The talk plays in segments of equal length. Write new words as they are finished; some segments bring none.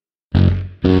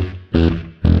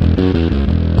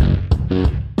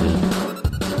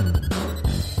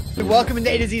Welcome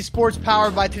into A to Z Sports,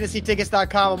 powered by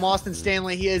TennesseeTickets.com. I'm Austin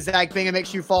Stanley. He is Zach Bingham. Make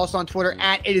sure you follow us on Twitter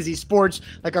at A to Z Sports,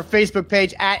 like our Facebook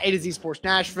page at A to Z Sports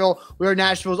Nashville. We are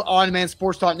Nashville's on-demand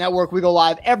sports talk network. We go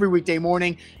live every weekday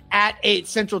morning at 8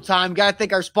 Central Time. Got to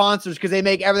thank our sponsors because they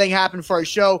make everything happen for our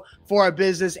show, for our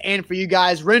business, and for you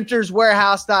guys.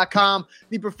 RentersWarehouse.com,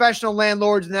 the professional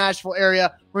landlords in the Nashville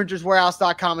area.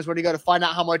 RentersWarehouse.com is where you go to find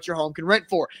out how much your home can rent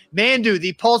for. Mandu,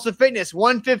 the Pulse of Fitness.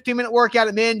 1 15-minute workout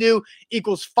at Mandu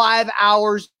equals 5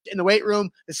 hours in the weight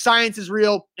room. The science is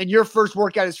real, and your first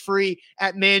workout is free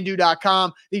at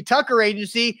Mandu.com. The Tucker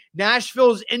Agency,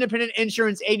 Nashville's independent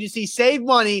insurance agency. Save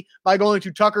money by going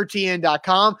to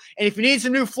TuckerTN.com. And if you need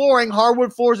some new flooring,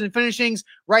 hardwood floors and finishings,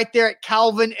 right there at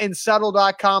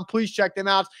CalvinandSuttle.com. Please check them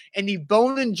out. And the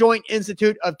Bone and Joint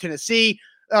Institute of Tennessee.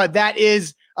 That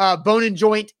is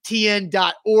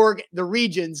boneandjointtn.org, the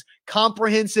region's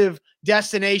comprehensive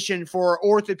destination for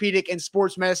orthopedic and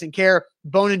sports medicine care,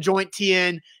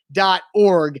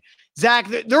 boneandjointtn.org. Zach,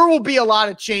 there will be a lot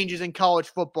of changes in college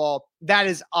football. That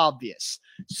is obvious.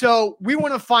 So we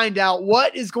want to find out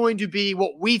what is going to be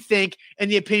what we think, in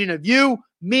the opinion of you,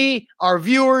 me, our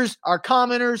viewers, our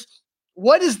commenters.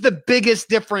 What is the biggest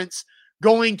difference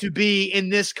going to be in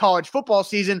this college football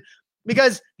season?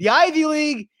 Because the Ivy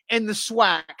League and the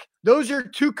SWAC, those are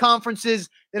two conferences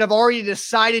that have already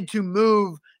decided to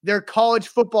move their college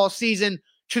football season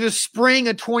to the spring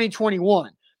of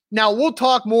 2021. Now, we'll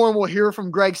talk more and we'll hear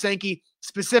from Greg Sankey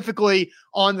specifically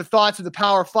on the thoughts of the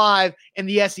Power Five and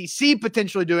the SEC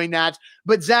potentially doing that.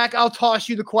 But, Zach, I'll toss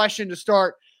you the question to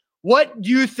start. What do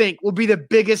you think will be the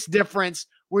biggest difference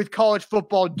with college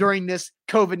football during this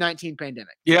COVID-19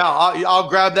 pandemic? Yeah, I'll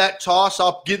grab that toss.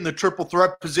 I'll get in the triple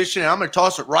threat position, and I'm going to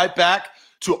toss it right back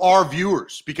to our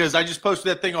viewers because I just posted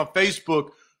that thing on Facebook.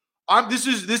 This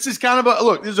is kind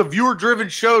of this is a viewer-driven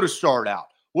show to start out.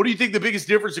 What do you think the biggest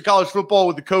difference in college football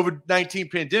with the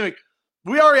COVID-19 pandemic?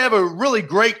 We already have a really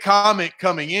great comment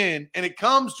coming in, and it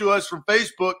comes to us from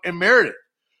Facebook and Meredith.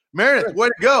 Meredith, way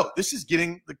to go. This is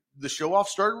getting the show off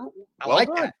started. I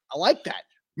like that.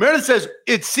 Meredith says,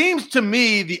 it seems to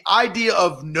me the idea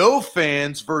of no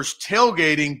fans versus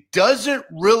tailgating doesn't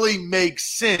really make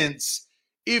sense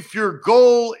if your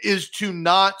goal is to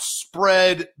not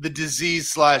spread the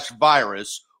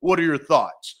disease/virus. What are your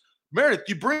thoughts? Meredith,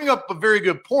 you bring up a very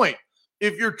good point.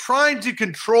 If you're trying to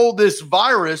control this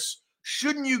virus,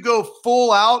 shouldn't you go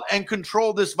full out and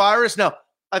control this virus? Now,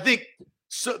 I think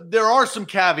there are some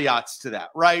caveats to that,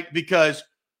 right? Because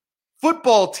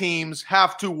football teams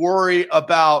have to worry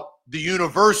about the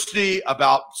university,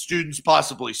 about students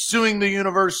possibly suing the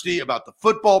university, about the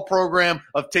football program,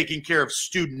 of taking care of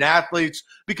student athletes,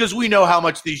 because we know how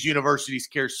much these universities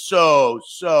care so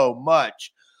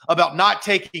much about not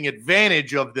taking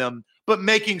advantage of them, but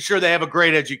making sure they have a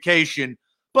great education,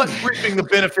 but reaping the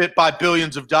benefit by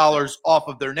billions of dollars off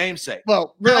of their namesake.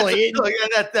 Well, really,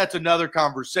 that's another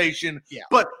conversation. Yeah.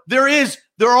 But there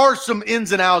are some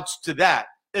ins and outs to that.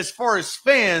 As far as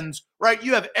fans, right,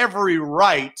 you have every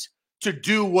right to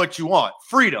do what you want.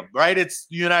 Freedom, right? It's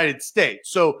the United States.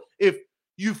 So if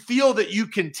you feel that you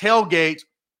can tailgate,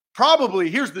 probably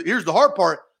here's the hard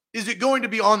part, is it going to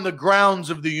be on the grounds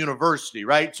of the university,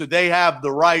 right? So they have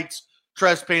the rights,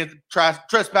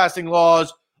 trespassing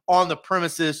laws on the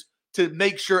premises to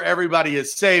make sure everybody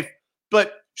is safe.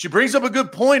 But she brings up a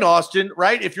good point, Austin,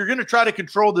 right? If you're going to try to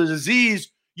control the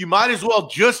disease, you might as well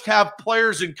just have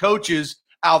players and coaches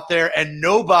out there and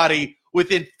nobody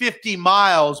within 50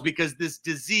 miles because this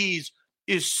disease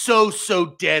is so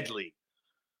deadly.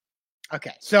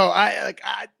 Okay, so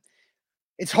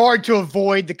it's hard to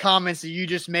avoid the comments that you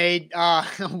just made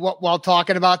while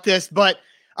talking about this, but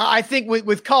I think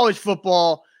with college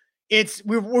football,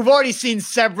 we've already seen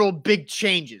several big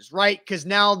changes, right? Because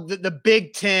now the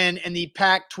Big Ten and the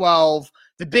Pac-12,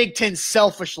 the Big Ten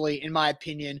selfishly, in my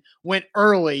opinion, went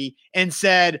early and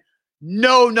said,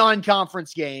 no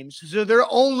non-conference games. So they're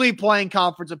only playing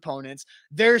conference opponents.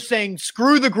 They're saying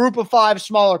screw the group of five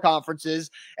smaller conferences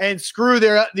and screw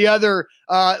the other,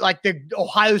 like the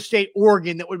Ohio State,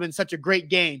 Oregon, that would have been such a great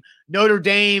game. Notre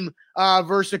Dame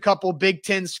versus a couple Big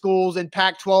Ten schools and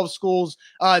Pac-12 schools.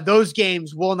 Those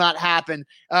games will not happen.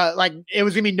 Like it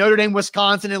was going to be Notre Dame,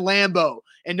 Wisconsin, and Lambeau,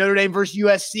 and Notre Dame versus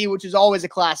USC, which is always a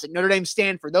classic. Notre Dame,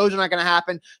 Stanford. Those are not going to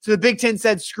happen. So the Big Ten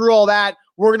said, screw all that.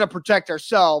 We're going to protect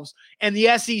ourselves. And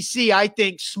the SEC, I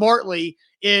think, smartly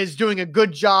is doing a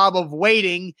good job of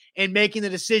waiting and making the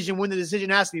decision when the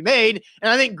decision has to be made. And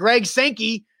I think Greg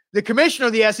Sankey, the commissioner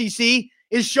of the SEC,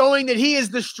 is showing that he is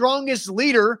the strongest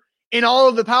leader in all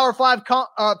of the Power 5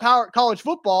 power college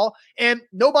football, and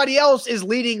nobody else is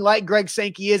leading like Greg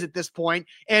Sankey is at this point.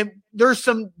 And there's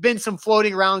been some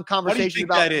floating around conversations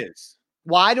about that is.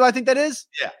 Why do I think that is?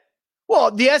 Yeah. Well,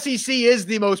 the SEC is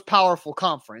the most powerful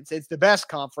conference. It's the best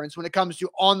conference when it comes to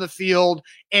on the field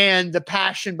and the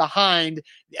passion behind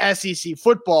the SEC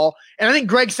football. And I think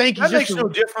Greg Sankey makes no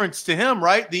difference to him,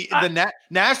 right?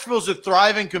 Nashville's a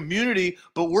thriving community,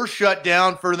 but we're shut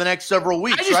down for the next several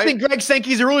weeks. I just think Greg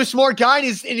Sankey's a really smart guy, and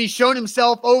he's shown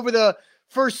himself over the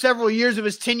first several years of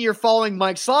his tenure following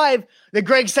Mike Slive that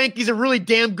Greg Sankey's a really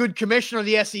damn good commissioner of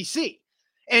the SEC.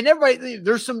 And everybody,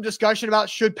 there's some discussion about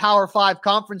should Power 5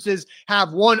 conferences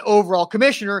have one overall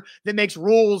commissioner that makes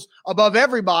rules above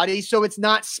everybody so it's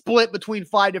not split between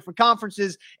 5 different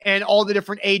conferences and all the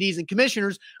different ADs and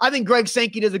commissioners. I think Greg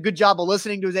Sankey does a good job of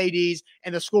listening to his ADs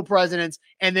and the school presidents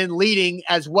and then leading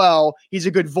as well. He's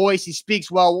a good voice. He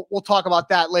speaks well. We'll talk about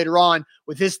that later on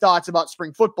with his thoughts about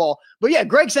spring football. But yeah,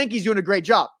 Greg Sankey's doing a great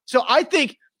job. So I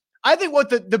think what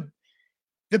the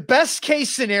best case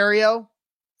scenario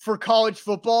for college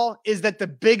football is that the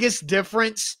biggest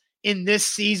difference in this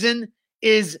season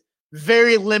is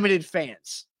very limited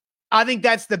fans. I think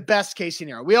that's the best case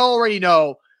scenario. We already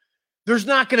know there's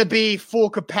not going to be full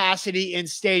capacity in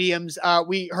stadiums.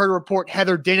 We heard a report,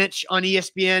 Heather Dinich on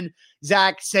ESPN.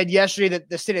 Zach said yesterday that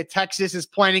the state of Texas is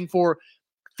planning for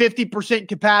 50%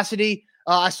 capacity.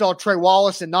 I saw Trey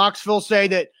Wallace in Knoxville say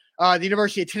that the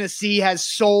University of Tennessee has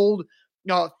sold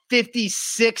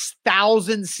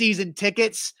 56,000 season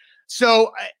tickets.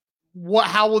 So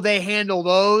how will they handle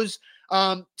those?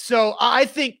 So I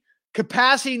think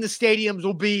capacity in the stadiums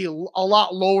will be a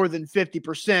lot lower than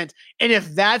 50%. And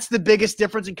if that's the biggest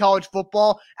difference in college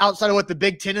football outside of what the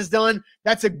Big Ten has done,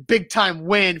 that's a big time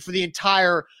win for the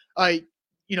entire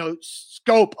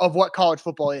scope of what college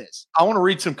football is. I want to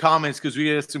read some comments because we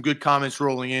had some good comments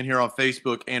rolling in here on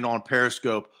Facebook and on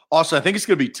Periscope. Also, I think it's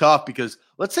going to be tough because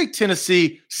let's say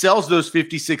Tennessee sells those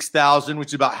 56,000,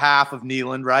 which is about half of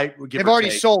Neyland, right? They've already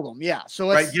sold them, yeah.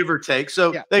 So give or take.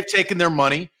 So they've taken their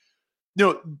money.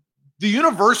 The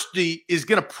university is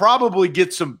going to probably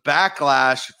get some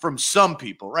backlash from some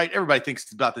people, right? Everybody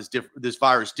thinks about this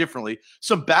virus differently.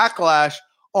 Some backlash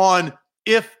on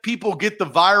if people get the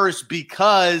virus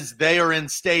because they are in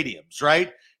stadiums,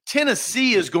 right?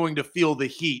 Tennessee is going to feel the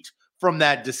heat from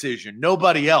that decision.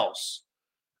 Nobody else,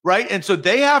 right? And so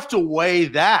they have to weigh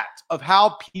that of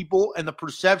how people and the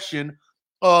perception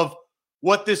of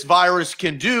what this virus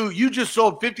can do. You just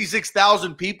sold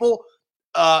 56,000 people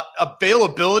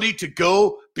availability to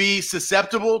go be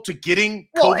susceptible to getting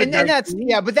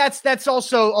COVID-19. And that's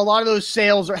also a lot of those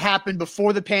sales happened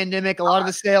before the pandemic. A lot of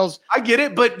the sales. I get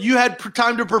it, but you had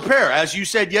time to prepare. As you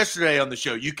said yesterday on the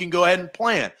show, you can go ahead and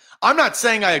plan. I'm not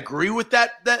saying I agree with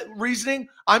that reasoning.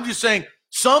 I'm just saying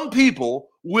some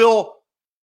people will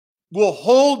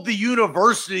hold the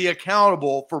university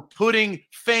accountable for putting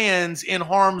fans in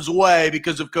harm's way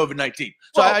because of COVID-19.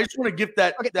 So I just want to give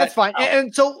that. Okay, that's fine.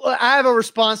 And so I have a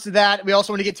response to that. We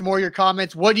also want to get to more of your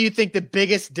comments. What do you think the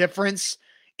biggest difference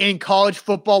in college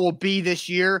football will be this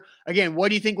year? Again, what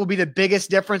do you think will be the biggest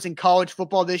difference in college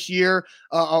football this year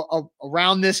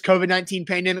around this COVID-19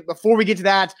 pandemic? Before we get to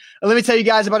that, let me tell you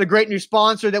guys about a great new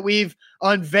sponsor that we've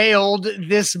unveiled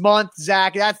this month,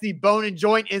 Zach. That's the Bone and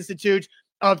Joint Institute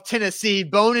of Tennessee.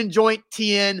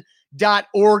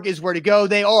 boneandjointtn.org is where to go.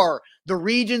 They are the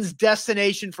region's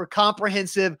destination for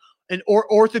comprehensive and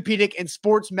orthopedic and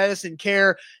sports medicine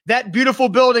care. That beautiful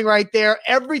building right there,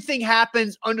 everything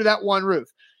happens under that one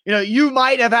roof. You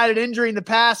might have had an injury in the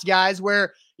past, guys,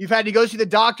 where you've had to go see the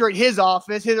doctor at his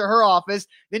or her office.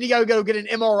 Then you got to go get an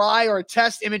MRI or a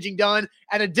test imaging done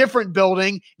at a different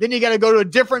building. Then you got to go to a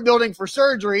different building for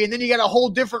surgery. And then you got a whole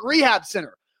different rehab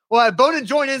center. Well, at Bone and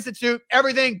Joint Institute,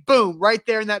 everything, boom, right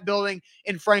there in that building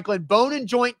in Franklin.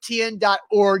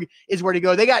 Boneandjointtn.org is where to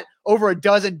go. They got over a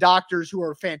dozen doctors who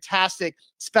are fantastic,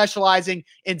 specializing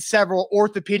in several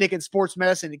orthopedic and sports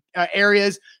medicine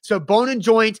areas. So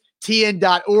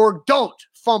boneandjointtn.org. Don't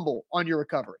fumble on your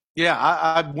recovery. Yeah,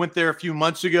 I went there a few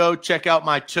months ago. Check out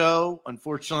my toe.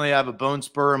 Unfortunately, I have a bone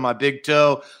spur in my big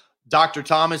toe. Dr.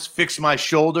 Thomas fixed my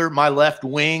shoulder, my left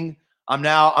wing. I'm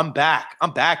back.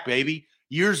 I'm back, baby.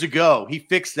 Years ago, he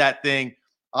fixed that thing.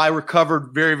 I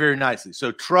recovered very, very nicely.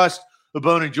 So trust the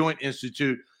Bone and Joint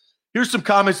Institute. Here's some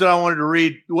comments that I wanted to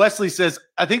read. Wesley says,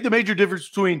 I think the major difference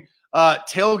between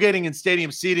tailgating and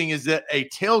stadium seating is that a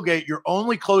tailgate, you're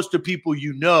only close to people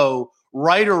you know,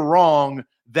 right or wrong.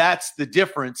 That's the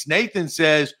difference. Nathan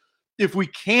says, if we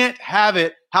can't have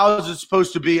it, how is it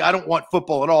supposed to be? I don't want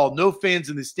football at all. No fans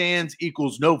in the stands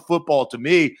equals no football to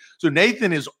me. So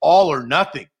Nathan is all or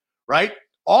nothing, right?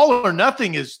 all or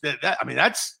nothing is that I mean,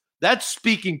 that's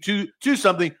speaking to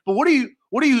something. But what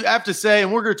do you have to say?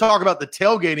 And we're going to talk about the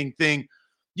tailgating thing.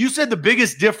 You said the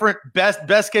biggest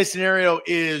best case scenario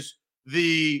is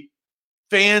the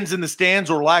fans in the stands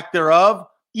or lack thereof.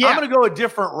 Yeah. I'm going to go a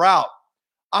different route.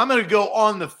 I'm going to go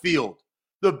on the field.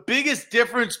 The biggest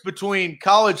difference between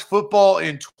college football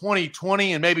in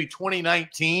 2020 and maybe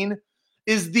 2019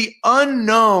 is the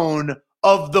unknown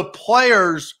of the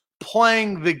players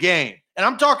playing the game. And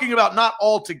I'm talking about not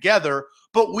all together,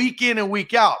 but week in and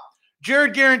week out.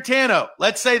 Jared Garantano,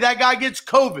 let's say that guy gets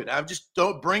COVID. I'm just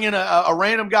don't bring in a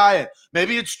random guy in.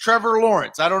 Maybe it's Trevor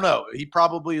Lawrence. I don't know. He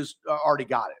probably has already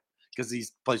got it because he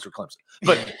plays for Clemson.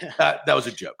 But that was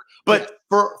a joke. But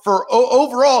for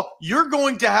overall, you're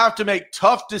going to have to make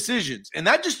tough decisions. And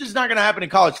that just is not going to happen in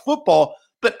college football.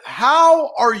 But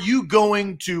how are you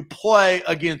going to play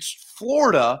against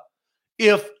Florida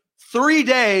if 3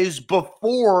 days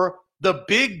before the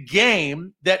big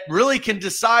game that really can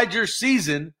decide your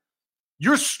season,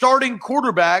 your starting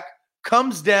quarterback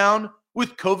comes down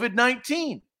with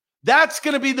COVID-19? That's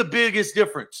going to be the biggest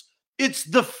difference. It's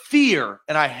the fear,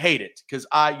 and I hate it because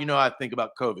I think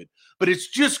about COVID, but it's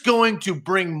just going to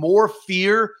bring more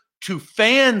fear to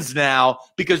fans now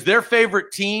because their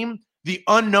favorite team, the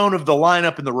unknown of the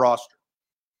lineup and the roster.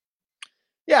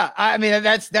 Yeah, I mean,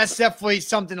 that's definitely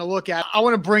something to look at. I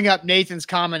want to bring up Nathan's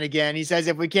comment again. He says,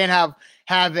 if we can't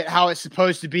have it how it's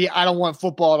supposed to be, I don't want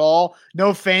football at all.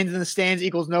 No fans in the stands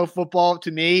equals no football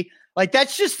to me. Like,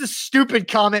 that's just a stupid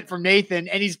comment from Nathan,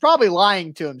 and he's probably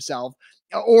lying to himself.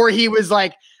 Or he's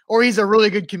a really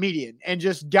good comedian and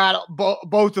just got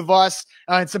both of us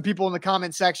and some people in the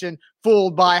comment section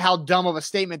fooled by how dumb of a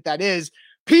statement that is.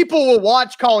 People will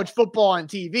watch college football on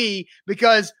TV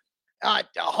because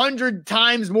 100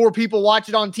 times more people watch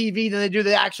it on TV than they do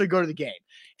that actually go to the game.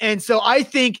 And so I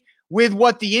think with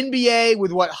what the NBA,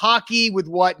 with what hockey, with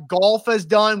what golf has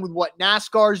done, with what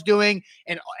NASCAR is doing,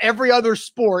 and every other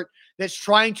sport that's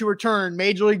trying to return,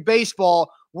 Major League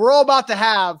Baseball, we're all about to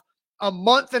have a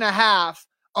month and a half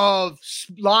of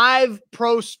live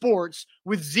pro sports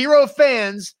with zero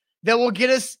fans that will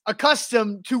get us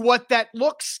accustomed to what that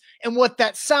looks and what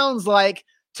that sounds like,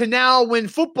 to now when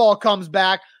football comes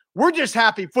back, we're just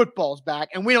happy football's back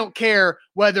and we don't care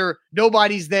whether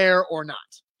nobody's there or not.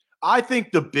 I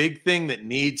think the big thing that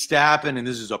needs to happen, and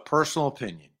this is a personal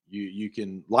opinion, you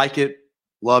can like it,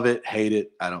 love it, hate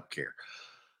it, I don't care.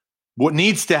 What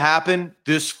needs to happen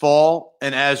this fall,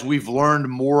 and as we've learned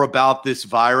more about this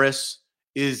virus,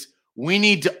 is we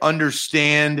need to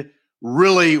understand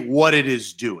really what it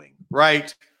is doing,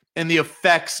 right? And the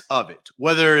effects of it,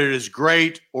 whether it is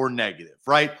great or negative,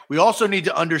 right? We also need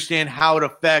to understand how it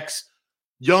affects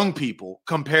young people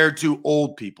compared to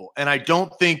old people. And I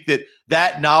don't think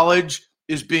that knowledge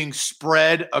is being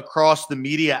spread across the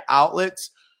media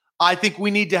outlets. I think we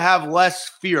need to have less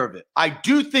fear of it. I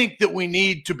do think that we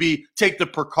need to take the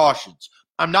precautions.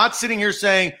 I'm not sitting here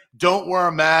saying don't wear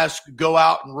a mask, go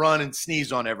out and run and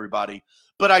sneeze on everybody.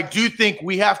 But I do think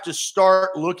we have to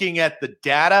start looking at the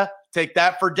data, take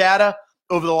that for data,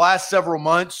 over the last several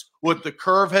months, what the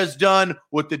curve has done,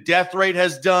 what the death rate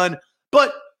has done.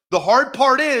 But the hard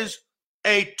part is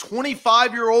a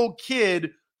 25-year-old kid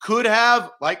could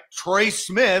have, like Trey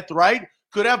Smith, right,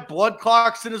 could have blood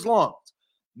clots in his lungs.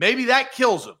 Maybe that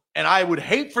kills him. And I would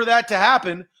hate for that to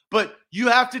happen, but you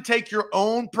have to take your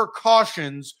own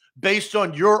precautions based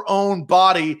on your own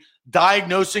body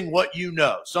diagnosing what you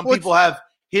know. Some people have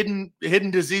hidden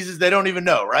diseases they don't even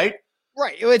know, right?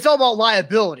 Right. It's all about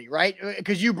liability, right?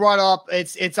 Because you brought up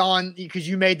it's on because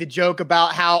you made the joke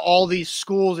about how all these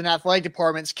schools and athletic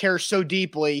departments care so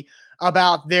deeply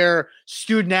about their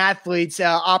student athletes'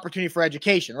 opportunity for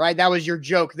education, right? That was your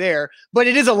joke there. But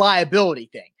it is a liability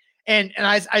thing. And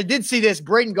I did see this.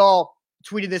 Braden Gall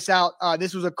tweeted this out.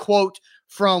 This was a quote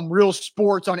from Real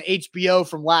Sports on HBO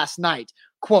from last night.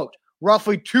 Quote,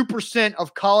 roughly 2%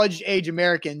 of college-age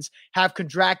Americans have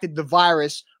contracted the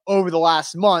virus over the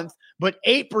last month, but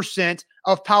 8%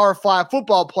 of Power 5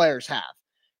 football players have.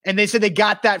 And they said they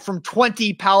got that from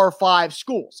 20 Power 5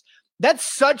 schools. That's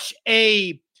such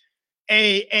a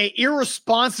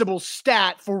irresponsible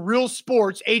stat for Real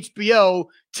Sports, HBO,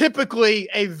 typically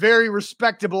a very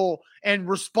respectable and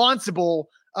responsible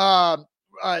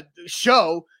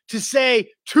show, to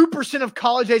say 2% of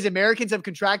college-age Americans have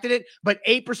contracted it, but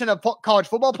 8% of college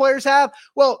football players have.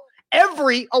 Well,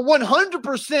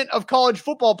 100% of college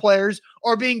football players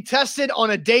are being tested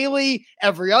on a daily,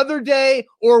 every other day,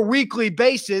 or weekly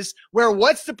basis. Where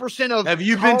what's the percent of? Have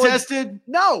you been tested?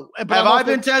 No. But have I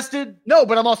been tested? No,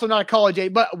 but I'm also not a college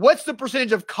age. But what's the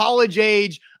percentage of college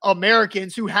age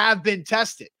Americans who have been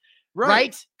tested?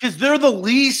 right? Because they're the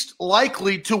least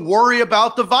likely to worry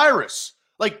about the virus.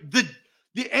 Like the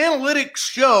analytics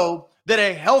show that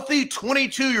a healthy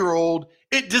 22-year-old,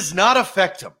 it does not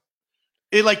affect him.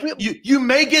 You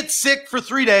may get sick for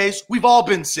 3 days. We've all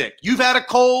been sick. You've had a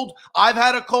cold. I've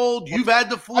had a cold. You've had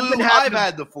the flu. I've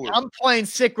had the flu. I'm playing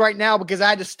sick right now because I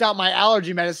had to stop my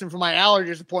allergy medicine for my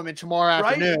allergist appointment tomorrow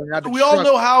afternoon. We all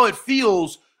know how it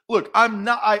feels. Look, I'm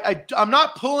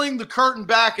not pulling the curtain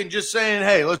back and just saying,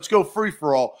 hey, let's go free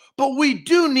for all. But we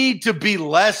do need to be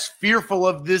less fearful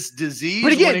of this disease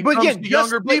when it comes to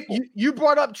younger people. You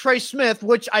brought up Trey Smith,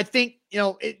 which I think,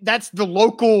 that's the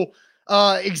local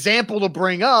example to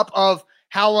bring up of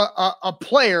how a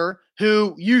player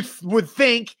who you would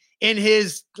think in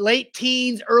his late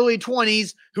teens, early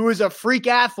 20s, who is a freak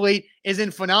athlete, is in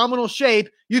phenomenal shape.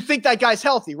 You think that guy's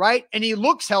healthy, right? And he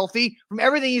looks healthy from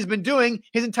everything he's been doing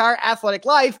his entire athletic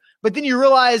life. But then you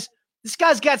realize this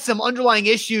guy's got some underlying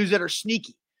issues that are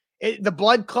sneaky. The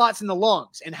blood clots in the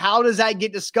lungs. And how does that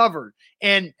get discovered?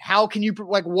 And how can you,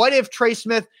 what if Trey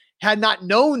Smith had not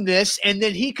known this and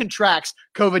then he contracts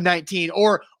COVID-19,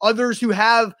 or others who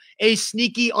have a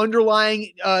sneaky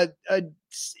underlying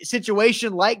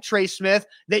situation like Trey Smith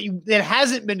that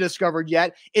hasn't been discovered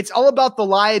yet? It's all about the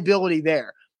liability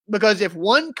there, because if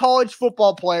one college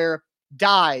football player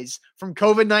dies from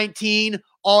COVID-19,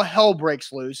 all hell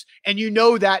breaks loose, and you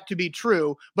know that to be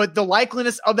true, but the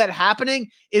likeliness of that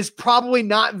happening is probably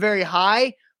not very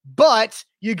high. But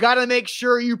you got to make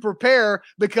sure you prepare,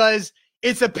 because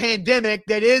it's a pandemic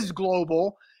that is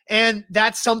global, and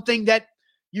that's something that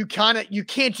you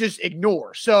can't just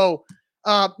ignore. So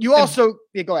go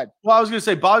ahead. Well, I was going to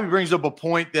say, Bobby brings up a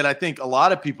point that I think a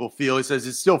lot of people feel. He says,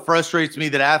 it still frustrates me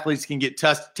that athletes can get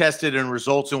tested and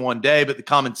results in one day, but the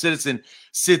common citizen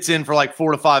sits in for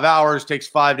 4 to 5 hours, takes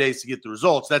 5 days to get the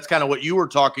results. That's kind of what you were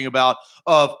talking about,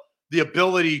 of the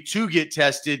ability to get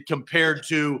tested compared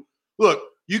to, look,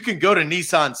 you can go to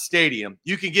Nissan Stadium.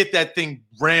 You can get that thing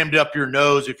rammed up your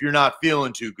nose if you're not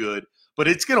feeling too good, but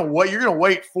you're going to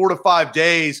wait 4 to 5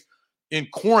 days in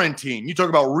quarantine. You talk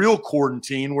about real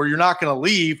quarantine where you're not going to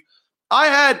leave. I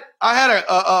had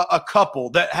a couple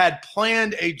that had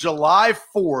planned a July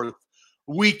 4th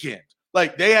weekend.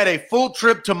 They had a full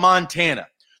trip to Montana.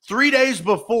 3 days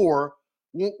before,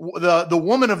 the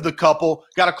woman of the couple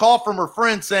got a call from her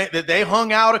friend saying that they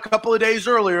hung out a couple of days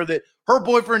earlier, that her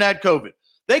boyfriend had COVID.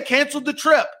 They canceled the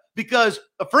trip because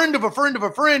a friend of a friend of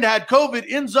a friend had COVID.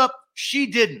 Ends up she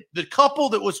didn't. The couple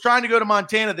that was trying to go to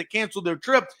Montana that canceled their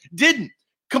trip didn't.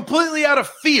 Completely out of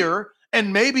fear,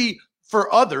 and maybe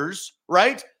for others,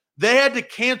 right? They had to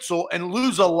cancel and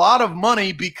lose a lot of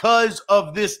money because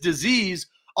of this disease.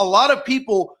 A lot of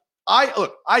people,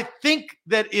 I think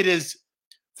that it is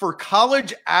for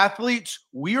college athletes,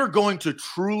 we are going to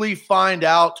truly find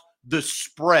out the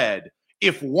spread.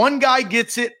 If one guy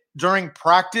gets it during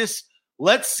practice,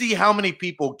 let's see how many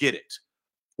people get it.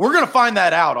 We're going to find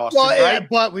that out, Austin, right?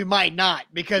 But we might not,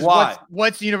 because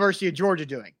what's the University of Georgia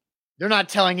doing? They're not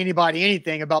telling anybody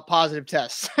anything about positive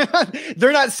tests.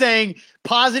 They're not saying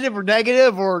positive or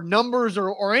negative or numbers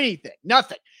or anything.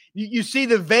 Nothing. You see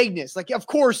the vagueness. Of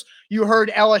course, you heard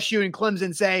LSU and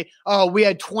Clemson say, oh, we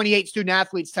had 28 student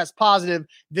athletes test positive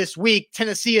this week.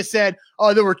 Tennessee has said,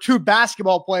 oh, there were 2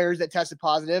 basketball players that tested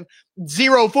positive,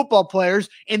 0 football players.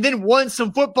 And then once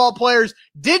some football players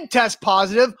did test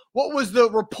positive, what was the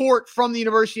report from the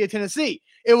University of Tennessee?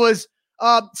 It was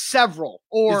several.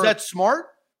 Is that smart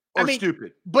or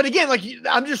stupid? But again,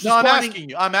 I'm just I'm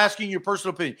asking your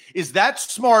personal opinion. Is that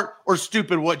smart or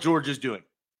stupid what Georgia's doing?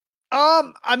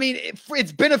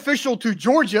 It's beneficial to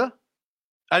Georgia.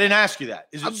 I didn't ask you that.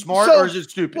 Is it smart or is it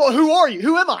stupid? Well, who are you?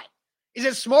 Who am I? Is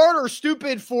it smart or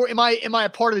stupid am I a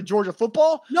part of the Georgia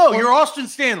football? No, you're Austin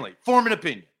Stanley. Form an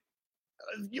opinion.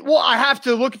 Well, I have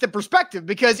to look at the perspective,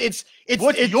 because it's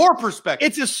your perspective?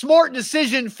 It's a smart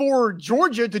decision for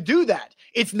Georgia to do that.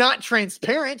 It's not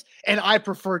transparent, and I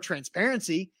prefer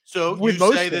transparency. So you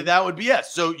say that would be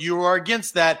yes. So you are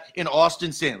against that in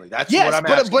Austin Stanley. That's what I'm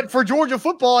asking. But for Georgia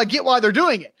football, I get why they're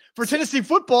doing it. For Tennessee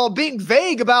football, being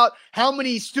vague about how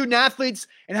many student athletes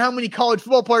and how many college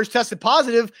football players tested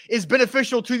positive is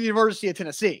beneficial to the University of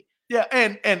Tennessee. Yeah,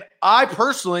 and I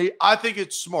personally, I think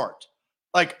it's smart.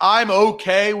 I'm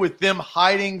okay with them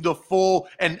hiding the full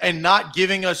and not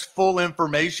giving us full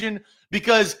information,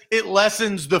 because it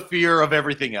lessens the fear of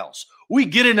everything else. We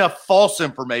get enough false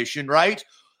information, right?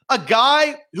 A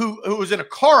guy who was in a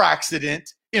car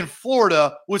accident in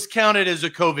Florida was counted as a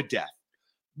COVID death.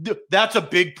 That's a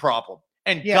big problem.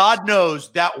 And yes, God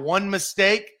knows that one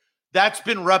mistake, that's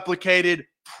been replicated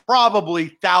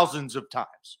probably thousands of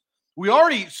times. We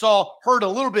already heard a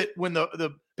little bit when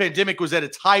the pandemic was at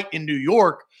its height in New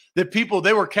York, that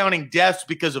they were counting deaths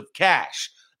because of cash,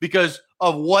 because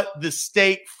of what the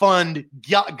state fund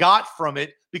got from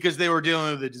it, because they were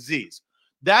dealing with the disease.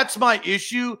 That's my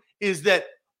issue, is that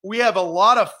we have a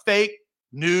lot of fake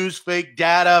news, fake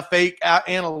data, fake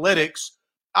analytics.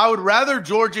 I would rather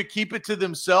Georgia keep it to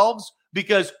themselves,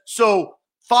 because so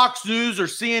Fox News or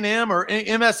CNN or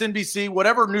MSNBC,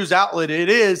 whatever news outlet it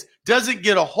is, doesn't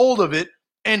get a hold of it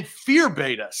and fear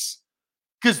bait us.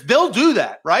 Because they'll do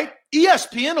that, right?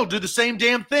 ESPN will do the same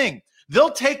damn thing.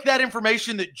 They'll take that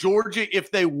information that Georgia,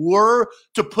 if they were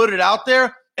to put it out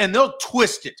there, and they'll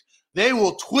twist it. They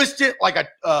will twist it like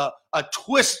a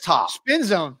twist top. Spin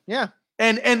zone, yeah.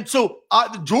 And so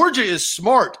Georgia is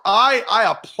smart. I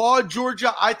applaud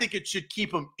Georgia. I think it should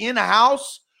keep them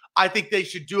in-house. I think they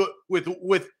should do it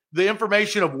with the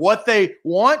information of what they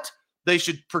want. They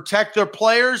should protect their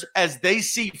players as they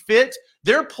see fit.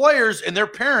 Their players and their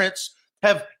parents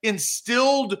have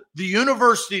instilled the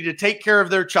university to take care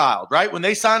of their child, right? When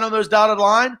they sign on those dotted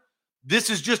line, this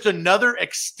is just another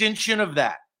extension of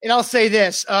that. And I'll say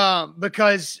this,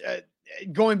 because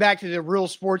going back to the Real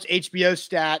Sports HBO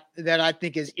stat that I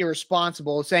think is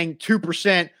irresponsible, saying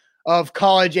 2% of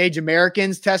college-age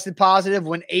Americans tested positive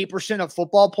when 8% of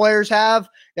football players have.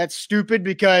 That's stupid,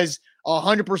 because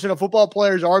 100% of football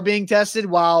players are being tested,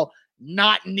 while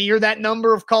not near that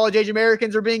number of college-age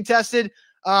Americans are being tested.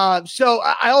 So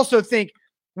I also think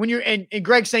when you're – and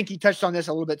Greg Sankey touched on this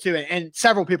a little bit too, and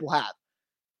several people have.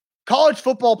 College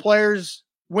football players,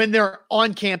 when they're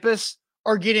on campus,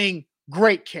 are getting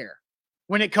great care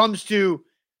when it comes to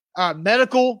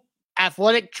medical,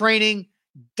 athletic training,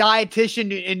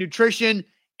 dietitian and nutrition,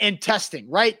 and testing,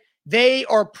 right? They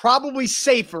are probably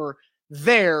safer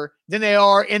there than they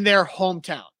are in their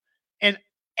hometown. And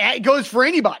it goes for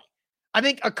anybody. I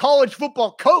think a college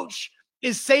football coach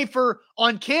is safer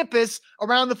on campus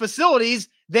around the facilities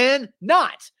than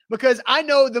not, because I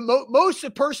know the most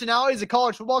of personalities of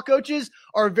college football coaches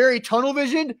are very tunnel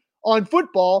visioned on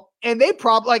football, and they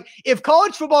probably, like, if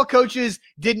college football coaches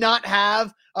did not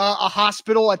have a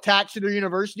hospital attached to their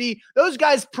university, those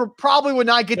guys probably would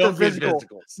not get their physical.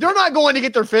 They're not going to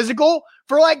get their physical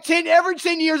for like every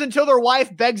 10 years until their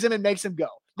wife begs them and makes them go.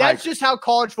 That's just how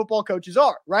college football coaches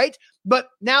are, right? But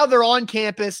now they're on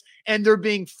campus and they're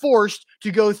being forced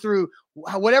to go through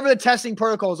whatever the testing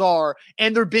protocols are,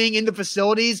 and they're being in the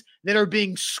facilities that are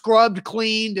being scrubbed,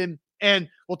 cleaned, and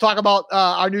we'll talk about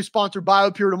our new sponsor,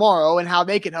 BioPure, tomorrow, and how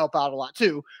they can help out a lot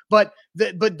too. But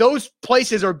those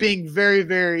places are being very,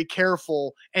 very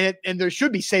careful, and there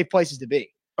should be safe places to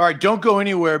be. All right, don't go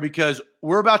anywhere, because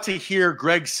we're about to hear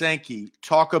Greg Sankey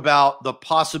talk about the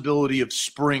possibility of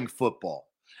spring football.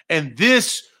 And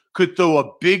this could throw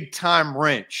a big-time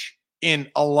wrench in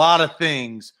a lot of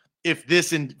things if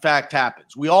this, in fact,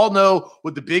 happens. We all know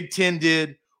what the Big Ten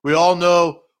did. We all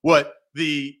know what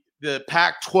the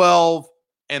Pac-12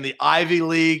 and the Ivy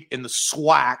League and the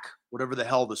SWAC, whatever the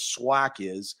hell the SWAC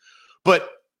is, but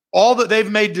all that they've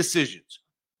made decisions.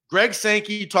 Greg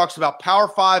Sankey talks about Power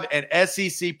 5 and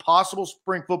SEC possible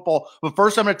spring football. But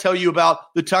first, I'm going to tell you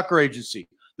about the Tucker Agency.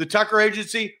 The Tucker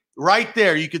Agency, right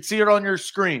there. You can see it on your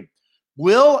screen.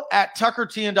 Will at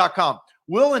tuckertn.com.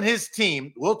 Will and his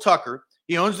team, Will Tucker,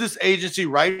 he owns this agency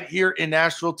right here in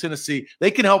Nashville, Tennessee.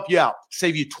 They can help you out,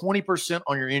 save you 20%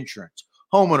 on your insurance,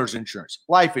 homeowners insurance,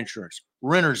 life insurance,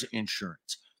 renters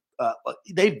insurance.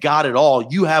 They've got it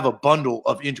all. You have a bundle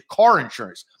of car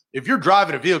insurance. If you're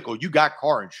driving a vehicle, you got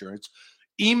car insurance.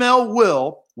 Email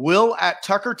Will at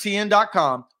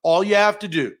tuckertn.com. All you have to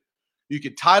do, you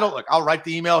can title, like, I'll write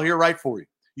the email here right for you.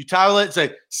 You title it and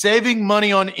say, saving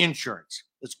money on insurance.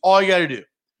 That's all you got to do.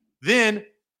 Then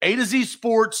A to Z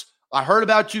Sports, I heard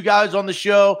about you guys on the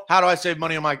show. How do I save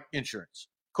money on my insurance?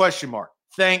 Question mark.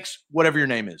 Thanks, whatever your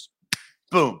name is.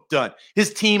 Boom, done.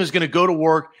 His team is going to go to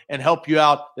work and help you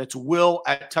out. That's Will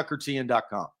at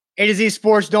tuckertn.com. A to Z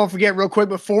Sports, don't forget, real quick,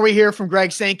 before we hear from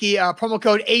Greg Sankey, promo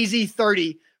code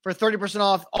AZ30 for 30%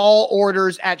 off all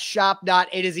orders at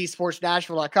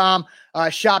shop.atozsportsnashville.com.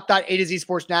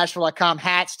 Shop.atozsportsnashville.com.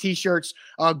 Hats, t-shirts,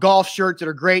 golf shirts that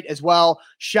are great as well.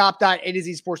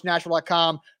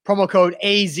 Shop.atozsportsnashville.com. Promo code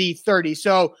AZ30.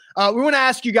 So we want to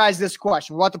ask you guys this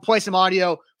question. We're about to play some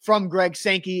audio from Greg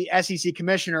Sankey, SEC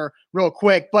commissioner, real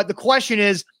quick. But the question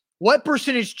is, what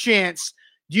percentage chance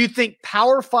do you think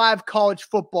Power 5 college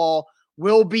football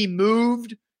will be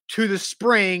moved to the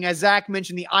spring? As Zach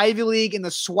mentioned, the Ivy League and the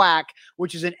SWAC,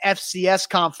 which is an FCS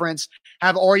conference,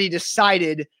 have already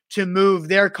decided to move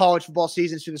their college football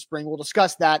seasons to the spring. We'll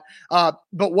discuss that. But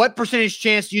what percentage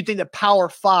chance do you think the Power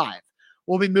 5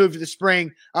 will be moved to the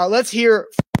spring? Let's hear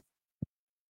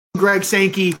Greg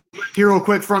Sankey here real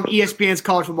quick from ESPN's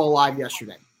College Football Live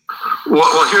yesterday.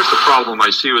 Well, here's the problem I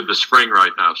see with the spring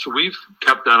right now. So we've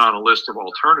kept that on a list of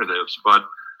alternatives, but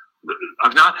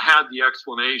I've not had the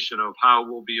explanation of how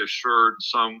we'll be assured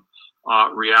some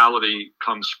reality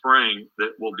come spring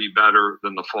that will be better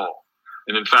than the fall.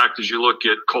 And in fact, as you look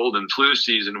at cold and flu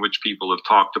season, which people have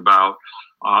talked about,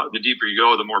 the deeper you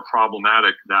go, the more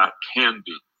problematic that can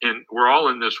be. And we're all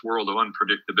in this world of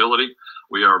unpredictability.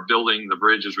 We are building the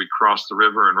bridge as we cross the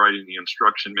river and writing the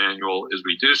instruction manual as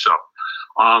we do so.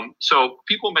 So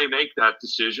people may make that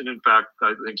decision. In fact,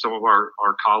 I think some of our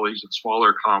colleagues at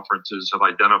smaller conferences have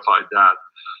identified that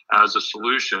as a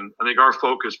solution. I think our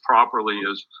focus properly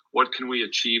is what can we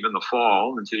achieve in the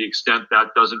fall? And to the extent that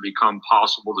doesn't become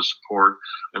possible to support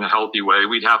in a healthy way,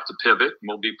 we'd have to pivot, and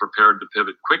we'll be prepared to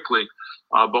pivot quickly.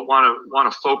 But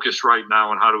want to focus right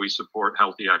now on how do we support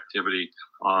healthy activity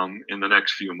in the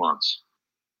next few months.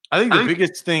 I think the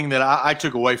biggest thing that I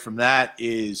took away from that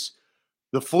is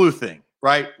the flu thing,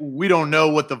 right? We don't know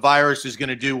what the virus is going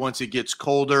to do once it gets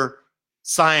colder.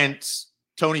 Science,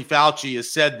 Tony Fauci has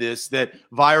said this, that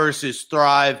viruses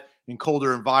thrive in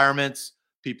colder environments.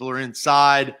 People are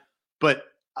inside. But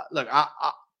look,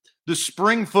 the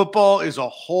spring football is a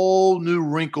whole new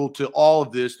wrinkle to all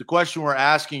of this. The question we're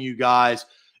asking you guys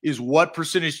is what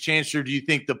percentage chance do you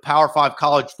think the Power 5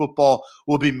 college football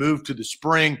will be moved to the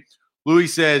spring? Louis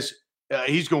says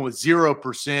he's going with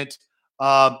 0%.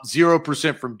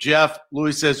 0% from Jeff.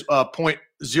 Louis says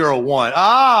 0.01.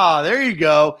 Ah, there you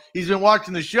go. He's been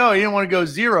watching the show. He didn't want to go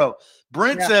 0.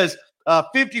 Brent says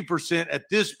 50% at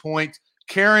this point.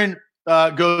 Karen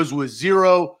goes with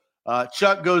 0.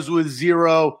 Chuck goes with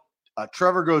 0.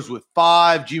 Trevor goes with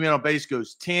 5. G-Man on base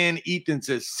goes 10. Ethan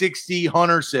says 60.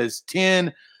 Hunter says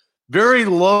 10. Very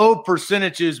low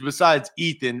percentages besides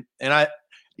Ethan. And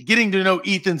getting to know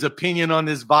Ethan's opinion on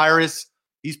this virus,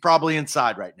 he's probably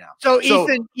inside right now. So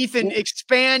Ethan,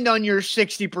 expand on your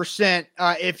 60%,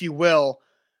 if you will.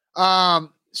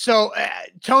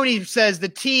 Tony says the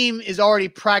team is already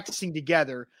practicing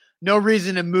together. No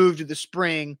reason to move to the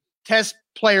spring. Test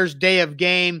players day of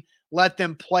game. Let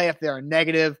them play if they are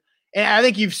negative. And I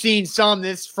think you've seen some of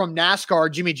this from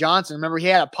NASCAR. Jimmy Johnson, remember he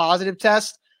had a positive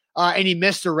test and he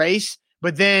missed a race.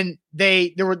 But then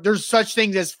there's such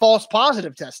things as false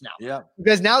positive tests now. Yeah.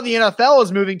 Because now the NFL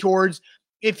is moving towards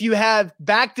if you have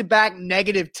back-to-back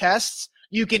negative tests,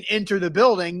 you can enter the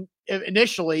building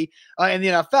initially in the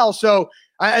NFL. So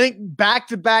I think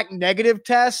back-to-back negative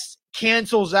tests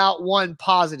cancels out one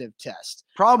positive test.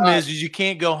 Problem is you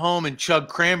can't go home and chug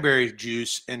cranberry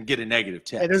juice and get a negative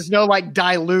test. There's no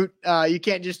dilute. You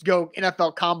can't just go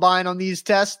NFL Combine on these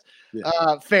tests.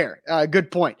 Yeah. Fair.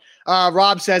 Good point.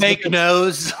 Rob says fake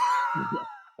nose.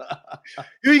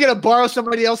 You're going to borrow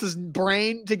somebody else's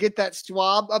brain to get that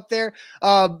swab up there.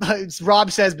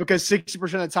 Rob says because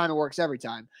 60% of the time it works every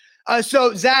time.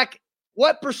 So Zach,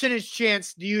 what percentage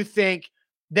chance do you think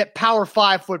that Power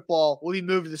 5 football will be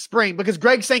moved to the spring? Because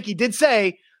Greg Sankey did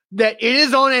say that it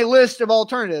is on a list of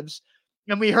alternatives.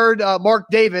 And we heard Mark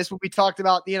Davis when we talked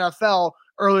about the NFL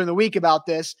earlier in the week about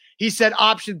this. He said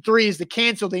option 3 is to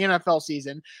cancel the NFL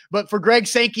season. But for Greg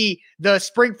Sankey, the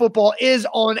spring football is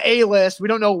on a list. We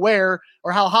don't know where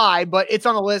or how high, but it's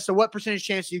on a list. So what percentage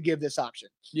chance do you give this option?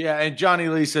 Yeah, and Johnny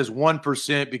Lee says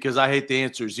 1% because I hate the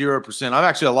answer 0%. I'm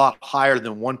actually a lot higher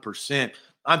than 1%.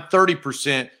 I'm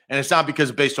 30%, and it's not because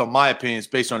it's based on my opinion. It's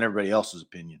based on everybody else's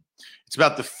opinion. It's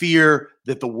about the fear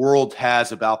that the world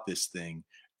has about this thing.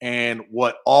 And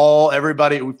what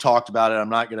everybody we've talked about it, I'm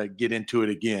not going to get into it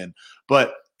again.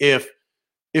 But if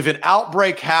an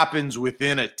outbreak happens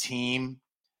within a team,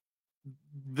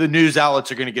 the news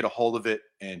outlets are going to get a hold of it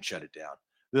and shut it down.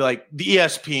 The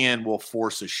ESPN will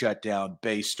force a shutdown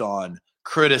based on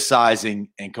criticizing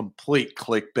and complete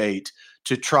clickbait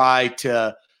to try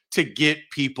to get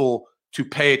people to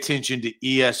pay attention to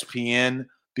ESPN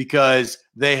because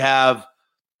they have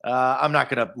I'm not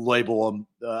going to label them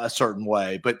a certain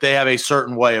way, but they have a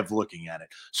certain way of looking at it.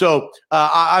 So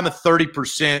I'm a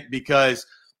 30% because,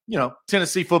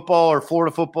 Tennessee football or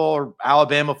Florida football or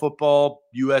Alabama football,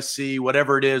 USC,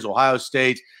 whatever it is, Ohio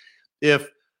State. If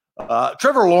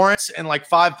Trevor Lawrence and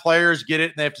 5 players get it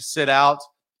and they have to sit out,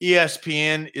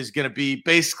 ESPN is going to be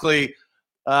basically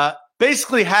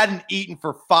hadn't eaten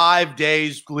for 5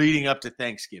 days leading up to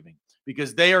Thanksgiving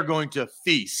because they are going to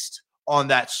feast on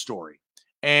that story.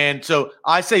 And so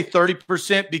I say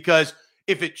 30% because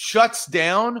if it shuts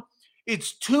down,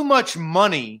 it's too much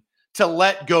money to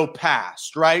let go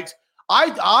past, right?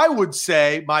 I would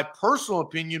say my personal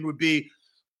opinion would be,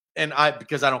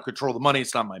 because I don't control the money,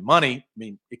 it's not my money. I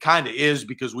mean, it kind of is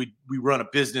because we run a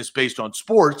business based on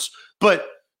sports, but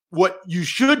what you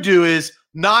should do is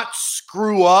not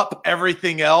screw up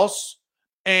everything else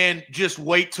and just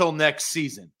wait till next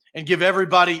season and give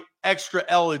everybody extra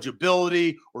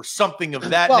eligibility or something of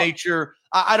that nature.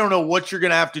 I don't know what you're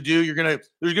going to have to do.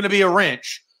 There's going to be a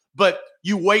wrench, but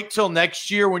you wait till next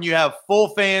year when you have full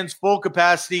fans, full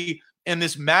capacity, and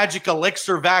this magic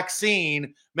elixir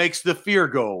vaccine makes the fear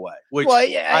go away, which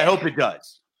I hope it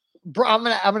does. I'm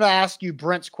gonna ask you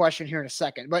Brent's question here in a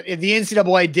second, but if the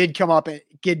NCAA did come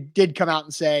out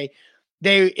and say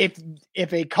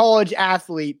if a college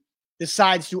athlete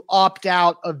decides to opt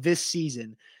out of this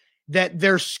season, that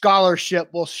their scholarship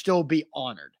will still be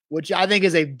honored, which I think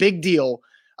is a big deal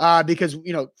because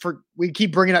we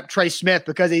keep bringing up Trey Smith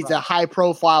because he's a high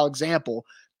profile example.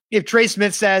 If Trey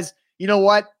Smith says, you know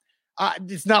what,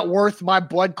 it's not worth my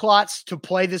blood clots to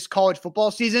play this college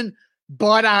football season,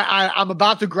 but I'm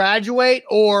about to graduate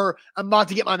or I'm about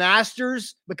to get my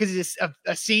master's because he's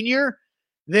a senior,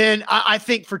 then I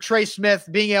think for Trey Smith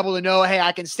being able to know, hey,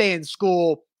 I can stay in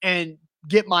school and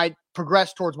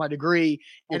progress towards my degree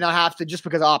and not have to just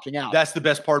because of opting out. That's the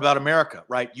best part about America,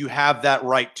 right? You have that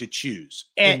right to choose.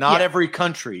 And not every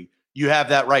country, you have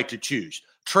that right to choose.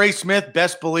 Trey Smith,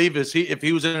 best believe, if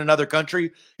he was in another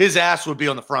country, his ass would be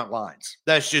on the front lines.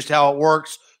 That's just how it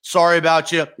works. Sorry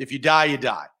about you. If you die, you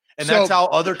die. And that's how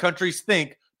other countries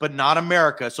think, but not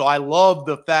America. So I love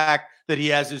the fact that he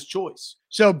has his choice.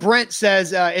 So Brent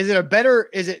says, is it a better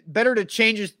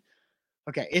chance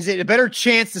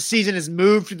the season is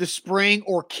moved to the spring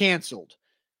or canceled?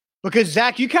 Because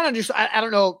Zach, you kind of just, I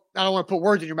don't know, I don't want to put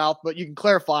words in your mouth, but you can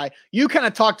clarify. You kind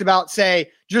of talked about,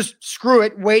 say, just screw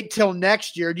it, wait till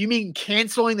next year. Do you mean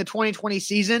canceling the 2020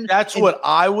 season? That's what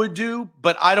I would do,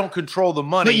 but I don't control the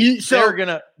money. They're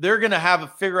gonna have to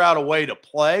figure out a way to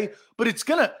play, but isn't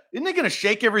it gonna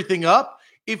shake everything up?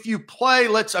 If you play,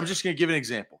 I'm just gonna give an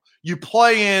example. You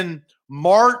play in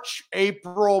March,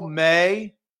 April,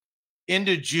 May,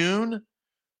 into June.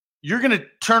 You're going to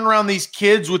turn around these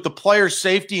kids with the player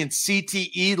safety and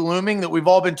CTE looming that we've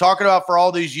all been talking about for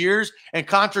all these years and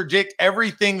contradict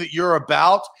everything that you're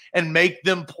about and make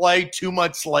them play 2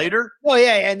 months later? Well,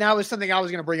 yeah, and that was something I was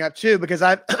going to bring up too, because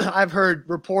I've heard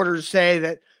reporters say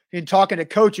that in talking to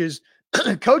coaches,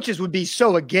 coaches would be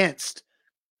so against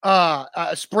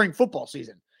a spring football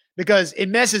season because it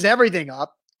messes everything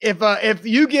up. If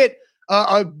you get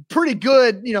a pretty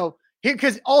good,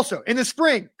 because also in the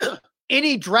spring,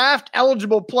 any draft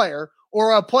eligible player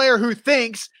or a player who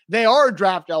thinks they are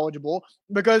draft eligible,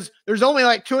 because there's only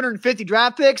like 250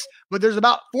 draft picks, but there's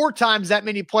about 4 times that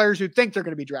many players who think they're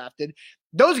going to be drafted.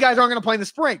 Those guys aren't going to play in the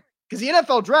spring because the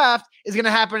NFL draft is going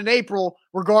to happen in April,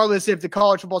 regardless if the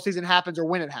college football season happens or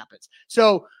when it happens.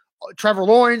 So Trevor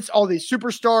Lawrence, all these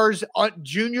superstars,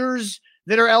 juniors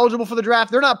that are eligible for the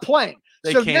draft, they're not playing.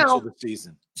 They cancel the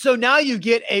season. So now you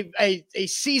get a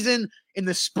season in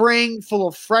the spring full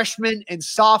of freshmen and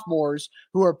sophomores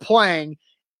who are playing.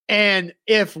 And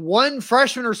if one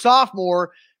freshman or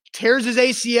sophomore tears his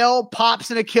ACL,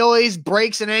 pops an Achilles,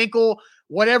 breaks an ankle,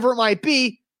 whatever it might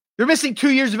be, they're missing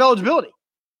 2 years of eligibility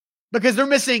because they're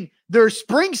missing their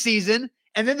spring season,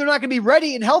 and then they're not going to be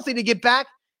ready and healthy to get back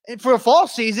for a fall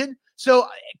season. So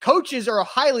coaches are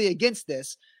highly against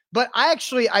this. But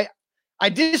I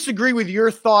disagree with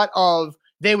your thought of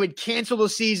they would cancel the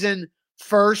season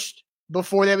first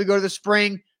before they would go to the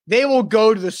spring. They will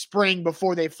go to the spring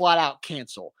before they flat out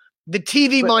cancel. The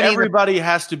TV money. Everybody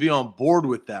has to be on board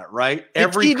with that, right?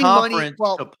 Every conference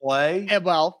to play.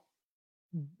 Well,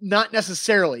 not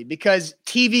necessarily, because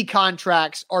TV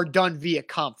contracts are done via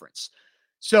conference.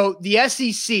 So the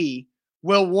SEC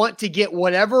will want to get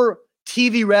whatever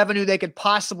TV revenue they could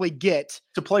possibly get.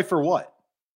 To play for what?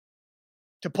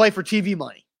 To play for TV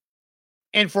money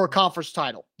and for a conference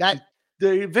title. That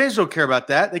the fans don't care about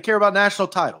that. They care about national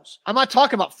titles. I'm not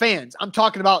talking about fans. I'm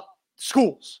talking about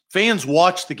schools. Fans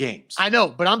watch the games. I know,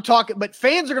 but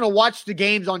fans are going to watch the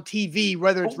games on TV,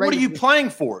 whether it's what are you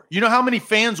playing for? You know how many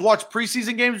fans watch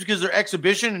preseason games because they're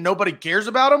exhibition and nobody cares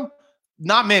about them?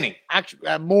 Not many.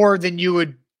 Actually, more than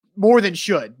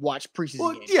should watch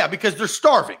preseason games. Yeah, because they're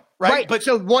starving, right? But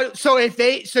so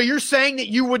you're saying that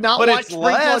you would not watch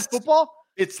spring college football?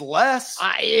 It's less.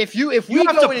 If you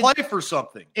have to play for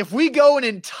something. If we go an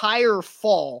entire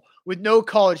fall with no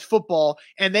college football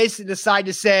and they decide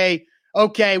to say,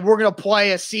 okay, we're going to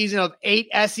play a season of 8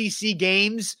 SEC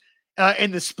games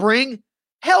in the spring,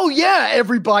 hell yeah,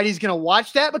 everybody's going to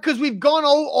watch that because we've gone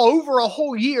over a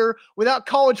whole year without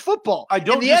college football. I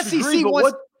don't disagree,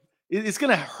 but it's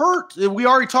going to hurt. We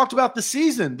already talked about the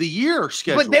season, the year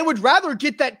schedule. But they would rather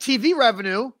get that TV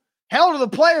revenue. Hell to the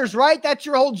players, right? That's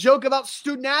your whole joke about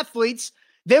student athletes.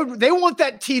 They want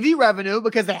that TV revenue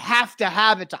because they have to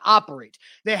have it to operate.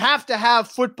 They have to have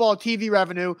football TV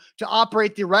revenue to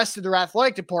operate the rest of their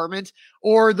athletic department,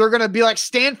 or they're going to be like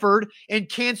Stanford and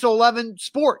cancel 11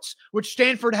 sports, which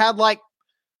Stanford had like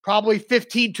probably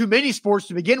 15 too many sports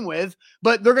to begin with,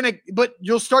 but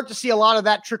you'll start to see a lot of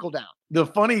that trickle down. The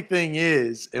funny thing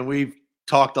is, and we've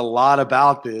talked a lot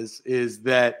about this, is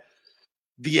that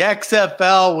the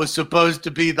XFL was supposed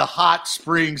to be the hot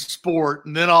spring sport,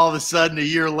 and then all of a sudden, a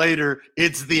year later,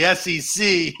 it's the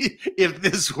SEC. If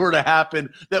this were to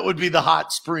happen, that would be the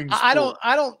hot spring sport.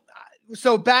 I don't.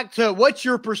 So back to, what's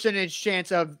your percentage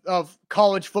chance of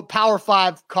Power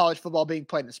 5 college football being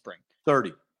played in the spring?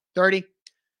 30. 30?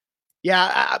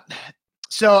 Yeah.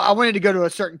 So I wanted to go to a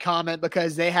certain comment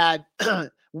because they had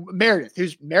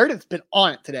Meredith's been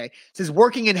on it today. It says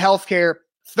working in healthcare,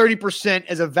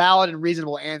 30% is a valid and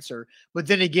reasonable answer. But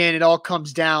then again, it all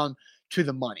comes down to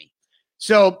the money.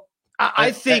 So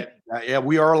I think. Yeah,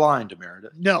 we are aligned,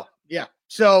 Meredith. No. Yeah.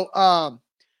 So I'm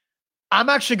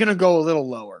actually going to go a little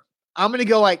lower. I'm going to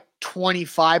go like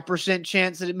 25%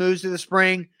 chance that it moves to the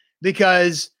spring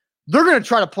because they're going to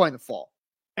try to play in the fall.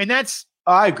 And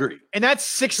I agree. And that's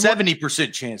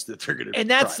 70% chance that they're going to. And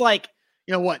that's like,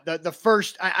 you know what, the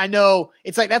first, I know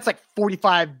it's like, that's like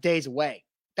 45 days away.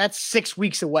 That's 6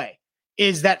 weeks away,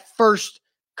 is that first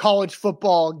college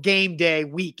football game day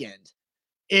weekend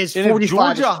is 45. If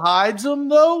Georgia hides them,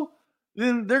 though,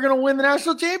 then they're going to win the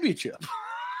national championship.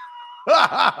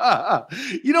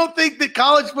 You don't think that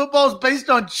college football is based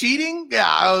on cheating?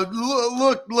 Yeah,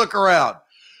 look around,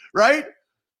 right?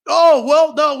 Oh,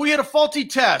 well, no, we had a faulty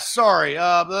test. Sorry.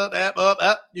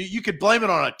 You could blame it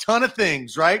on a ton of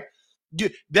things, right?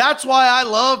 That's why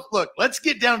look, let's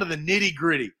get down to the nitty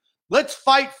gritty. Let's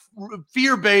fight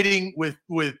fear baiting with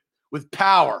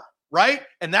power, right?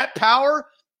 And that power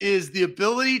is the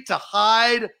ability to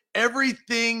hide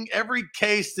everything, every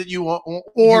case that you want.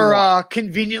 Or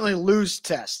conveniently lose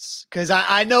tests. Because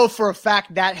I know for a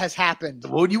fact that has happened.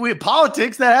 Well, in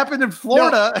politics, that happened in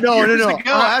Florida. No.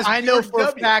 I know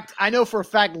for a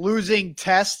fact losing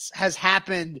tests has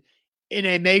happened in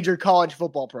a major college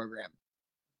football program.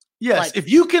 Yes, if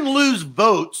you can lose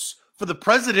votes for the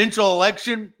presidential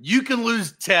election, you can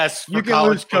lose tests for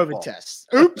college football. COVID tests.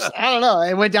 Oops, I don't know.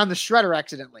 It went down the shredder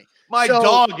accidentally. My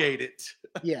dog ate it.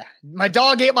 Yeah, my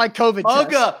dog ate my COVID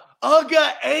test.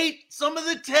 Uga ate some of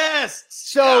the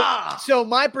tests. So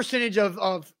my percentage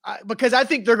of because I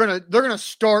think they're gonna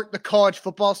start the college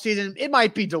football season. It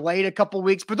might be delayed a couple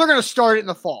weeks, but they're gonna start it in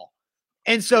the fall,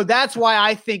 and so that's why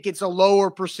I think it's a lower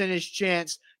percentage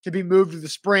chance to be moved to the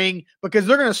spring, because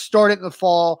they're going to start it in the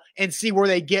fall and see where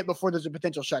they get before there's a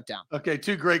potential shutdown. Okay,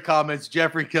 2 great comments.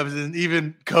 Jeffrey comes in.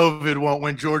 Even COVID won't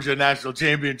win Georgia a national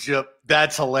championship.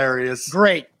 That's hilarious.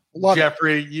 Great. Love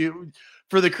Jeffrey, you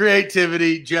for the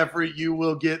creativity. Jeffrey, you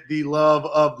will get the love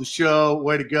of the show.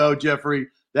 Way to go, Jeffrey.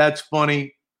 That's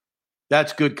funny.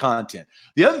 That's good content.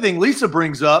 The other thing Lisa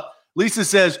brings up, Lisa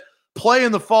says, play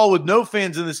in the fall with no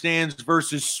fans in the stands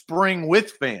versus spring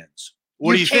with fans.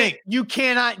 What do you think? You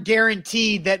cannot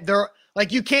guarantee that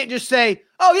you can't just say,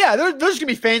 oh, yeah, there's going to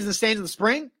be fans in the stands in the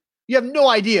spring. You have no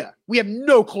idea. We have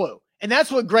no clue. And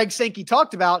that's what Greg Sankey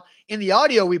talked about in the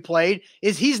audio we played,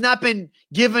 is he's not been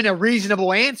given a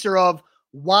reasonable answer of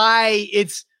why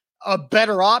it's a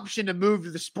better option to move to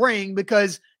the spring,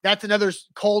 because that's another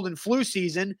cold and flu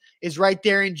season is right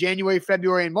there in January,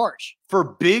 February, and March. For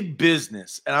big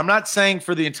business, and I'm not saying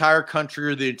for the entire country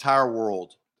or the entire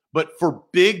world, but for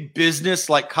big business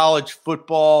like college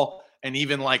football and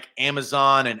even like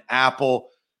Amazon and Apple,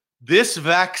 this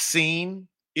vaccine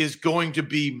is going to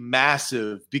be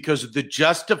massive because of the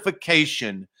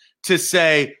justification to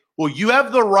say, well, you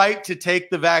have the right to take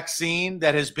the vaccine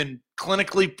that has been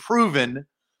clinically proven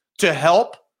to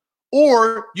help,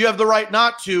 or you have the right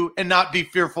not to and not be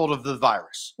fearful of the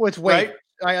virus. Well, it's waivers.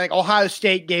 Right? Like Ohio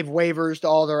State gave waivers to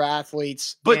all their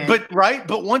athletes. But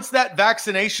once that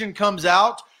vaccination comes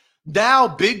out, now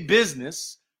big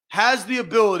business has the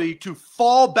ability to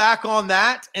fall back on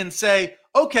that and say,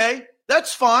 okay,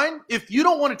 that's fine. If you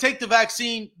don't want to take the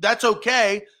vaccine, that's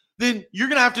okay. Then you're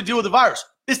going to have to deal with the virus.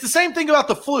 It's the same thing about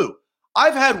the flu.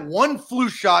 I've had one flu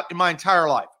shot in my entire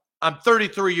life. I'm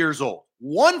 33 years old.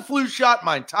 One flu shot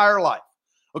my entire life.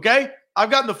 Okay? I've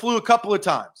gotten the flu a couple of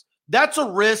times. That's a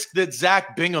risk that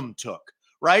Zach Bingham took,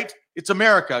 right? It's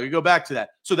America. You go back to that.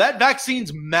 So that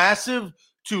vaccine's massive.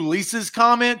 To Lisa's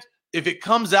comment, if it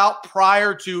comes out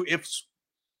prior to, if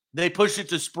they push it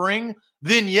to spring,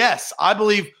 then yes, I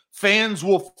believe fans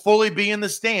will fully be in the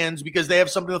stands because they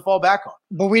have something to fall back on.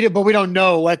 But we don't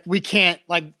know. Like, we can't,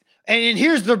 like, and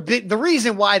here's the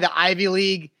reason why the Ivy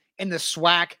League and the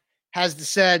SWAC has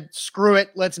said, screw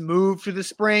it, let's move to the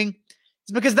spring,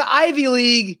 it's because the Ivy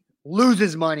League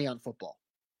loses money on football.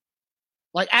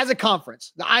 Like, as a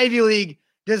conference, the Ivy League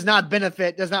does not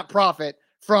profit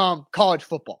from college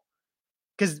football.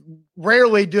 Because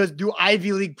rarely do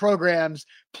Ivy League programs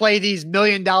play these $1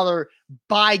 million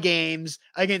buy games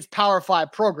against Power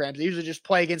 5 programs. They usually just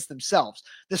play against themselves.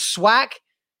 The SWAC,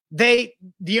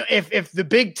 if the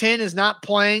Big Ten is not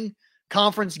playing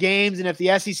conference games, and if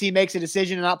the SEC makes a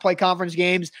decision to not play conference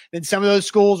games, then some of those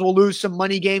schools will lose some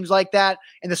money games like that.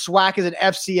 And the SWAC is an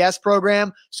FCS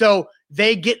program, so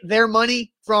they get their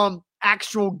money from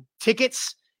actual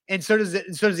tickets, and so does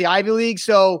the Ivy League.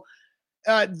 So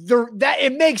that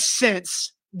it makes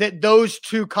sense that those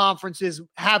two conferences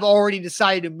have already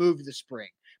decided to move to the spring,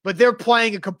 but they're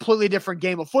playing a completely different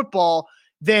game of football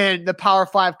than the Power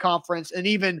 5 conference and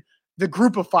even the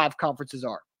Group of 5 conferences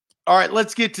are. All right,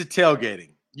 let's get to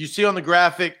tailgating. You see on the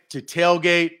graphic, to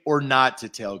tailgate or not to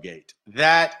tailgate.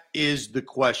 That is the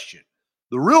question.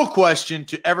 The real question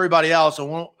to everybody else,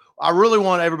 I really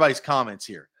want everybody's comments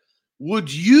here.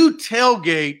 Would you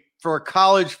tailgate for a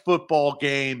college football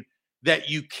game that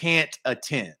you can't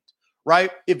attend,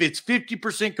 right? If it's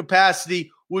 50%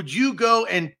 capacity, would you go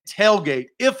and tailgate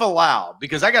if allowed?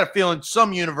 Because I got a feeling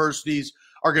some universities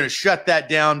are going to shut that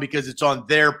down because it's on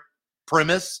their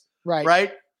premise,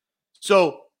 right?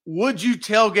 So would you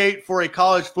tailgate for a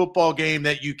college football game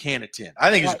that you can't attend?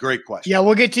 I think it's a great question. Yeah,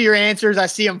 we'll get to your answers. I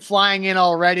see them flying in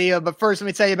already. But first, let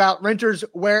me tell you about Renters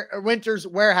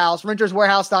Warehouse.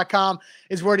 RentersWarehouse.com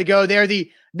is where to go. They're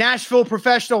the Nashville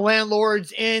professional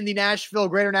landlords in the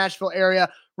greater Nashville area.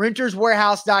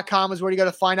 RentersWarehouse.com is where you go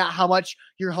to find out how much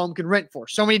your home can rent for.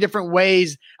 So many different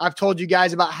ways I've told you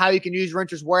guys about how you can use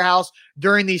Renters Warehouse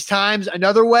during these times.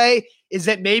 Another way is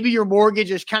that maybe your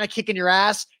mortgage is kind of kicking your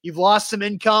ass. You've lost some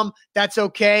income. That's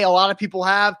okay. A lot of people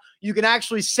have. You can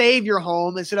actually save your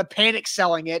home instead of panic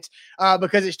selling it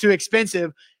because it's too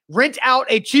expensive. Rent out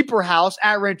a cheaper house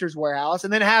at Renters Warehouse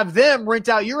and then have them rent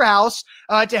out your house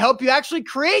to help you actually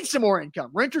create some more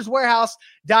income.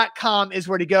 RentersWarehouse.com is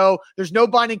where to go. There's no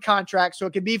binding contract, so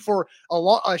it can be for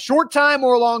a short time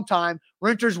or a long time.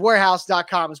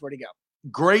 RentersWarehouse.com is where to go.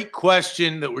 Great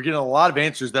question that we're getting a lot of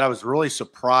answers that I was really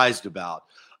surprised about.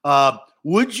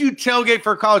 Would you tailgate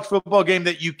for a college football game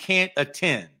that you can't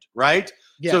attend, right?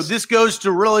 Yes. So this goes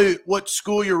to really what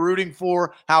school you're rooting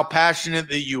for, how passionate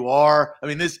that you are. I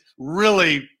mean, this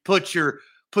really puts you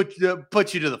to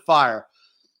the fire.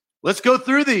 Let's go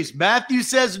through these. Matthew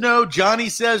says no. Johnny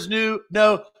says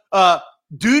no.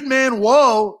 Dude Man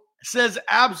Whoa says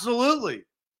absolutely.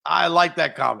 I like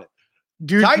that comment.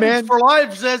 Dude Titans Man for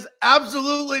Life says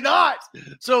absolutely not.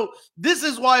 So this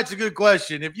is why it's a good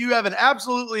question. If you have an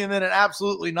absolutely and then an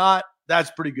absolutely not, that's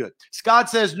pretty good. Scott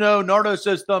says no. Nardo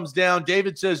says thumbs down.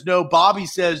 David says no. Bobby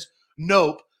says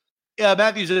nope.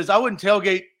 Matthew says, I wouldn't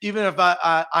tailgate even if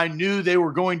I knew they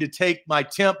were going to take my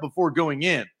temp before going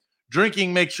in.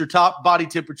 Drinking makes your top body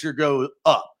temperature go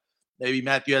up. Maybe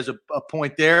Matthew has a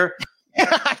point there.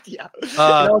 Yeah.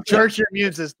 It'll hurt your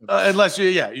immune system. Unless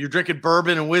you're drinking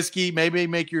bourbon and whiskey, maybe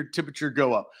make your temperature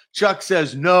go up. Chuck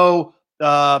says no.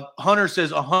 Hunter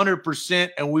says 100%,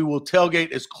 and we will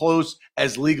tailgate as close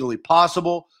as legally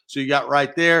possible. So you got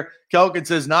right there. Kelkin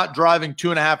says not driving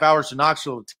 2.5 hours to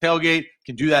Knoxville to tailgate.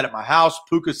 Can do that at my house.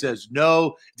 Puka says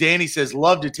no. Danny says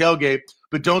love to tailgate,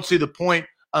 but don't see the point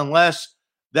unless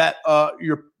that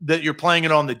you're playing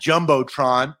it on the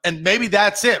Jumbotron. And maybe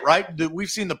that's it, right? We've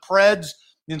seen the Preds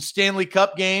in Stanley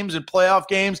Cup games and playoff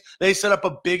games. They set up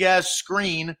a big-ass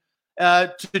screen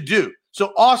to do.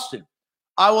 So, Austin,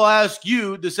 I will ask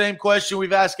you the same question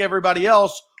we've asked everybody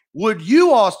else. Would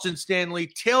you, Austin Stanley,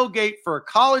 tailgate for a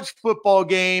college football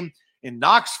game in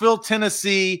Knoxville,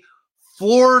 Tennessee,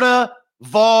 Florida,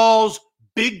 Vols,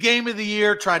 big game of the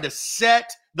year, trying to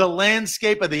set the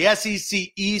landscape of the SEC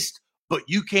East, but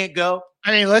you can't go?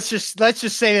 I mean, let's just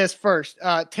say this first.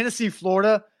 Tennessee,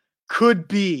 Florida could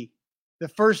be the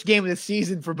first game of the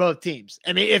season for both teams.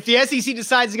 I mean, if the SEC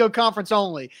decides to go conference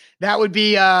only, that would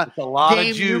be a lot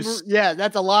of juice.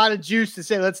 That's a lot of juice to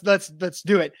say. Let's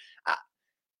do it.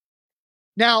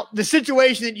 Now, the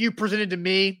situation that you presented to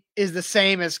me is the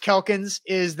same as Kelkin's,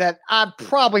 is that I'm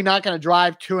probably not going to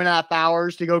drive 2.5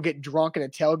 hours to go get drunk at a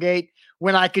tailgate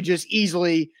when I could just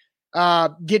easily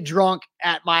get drunk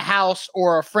at my house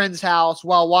or a friend's house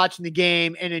while watching the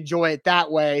game and enjoy it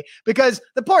that way. Because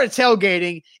the part of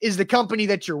tailgating is the company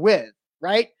that you're with,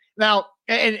 right? Now,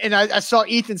 and I saw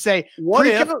Ethan say, what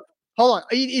if? Hold on.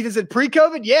 Ethan said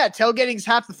pre-COVID? Yeah, tailgating's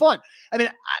half the fun. I mean,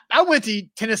 I went to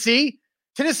Tennessee.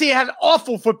 Tennessee had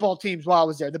awful football teams while I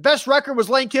was there. The best record was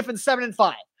Lane Kiffin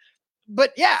 7-5.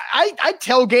 but yeah, I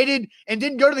tailgated and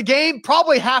didn't go to the game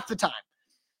probably half the time.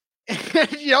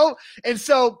 And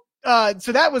so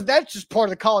that's just part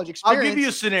of the college experience. I'll give you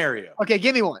a scenario. Okay,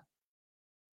 give me one.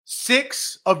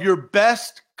 6 of your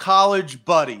best college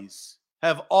buddies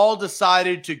have all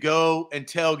decided to go and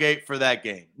tailgate for that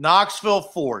game. Knoxville,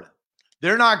 Florida.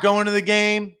 They're not going to the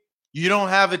game. You don't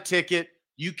have a ticket.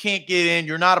 You can't get in.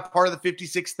 You're not a part of the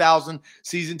 56,000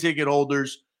 season ticket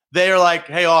holders. They are like,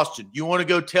 hey, Austin, you want to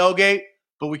go tailgate,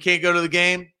 but we can't go to the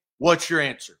game? What's your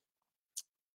answer?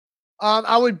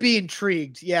 I would be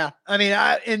intrigued. Yeah. I mean,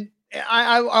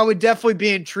 I would definitely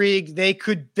be intrigued. They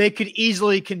could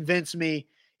easily convince me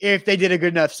if they did a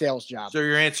good enough sales job. So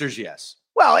your answer is yes.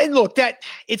 Well, and look, but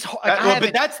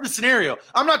that's the scenario.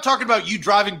 I'm not talking about you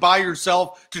driving by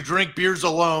yourself to drink beers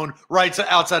alone right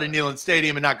outside of Neyland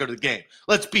Stadium and not go to the game.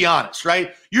 Let's be honest,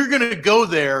 right? You're going to go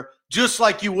there just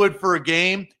like you would for a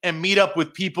game and meet up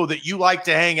with people that you like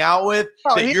to hang out with,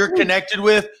 that you're connected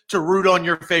with to root on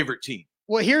your favorite team.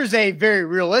 Well, here's a very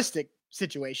realistic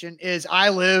situation is I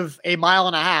live a mile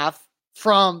and a half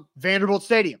from Vanderbilt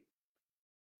Stadium.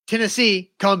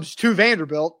 Tennessee comes to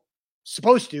Vanderbilt,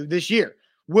 supposed to this year.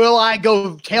 Will I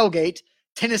go tailgate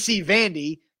Tennessee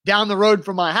Vandy down the road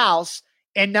from my house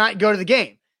and not go to the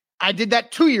game? I did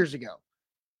that 2 years ago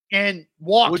and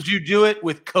walked. Would you do it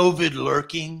with COVID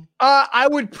lurking? I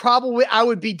would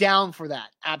be down for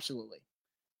that. Absolutely.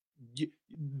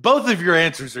 Both of your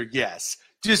answers are yes.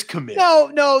 Just commit.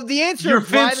 No. The answer you're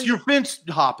fence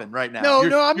hopping right now.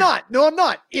 No, I'm not.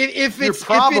 If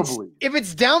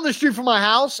it's down the street from my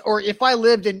house, or if I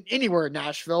lived in anywhere in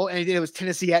Nashville and it was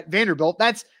Tennessee at Vanderbilt,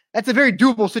 that's a very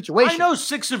doable situation. I know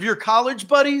 6 of your college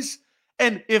buddies,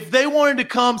 and if they wanted to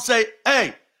come say,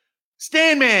 "Hey,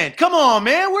 Stan man, come on,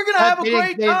 man, we're gonna have a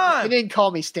great time." They didn't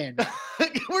call me Stan man.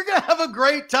 We're gonna have a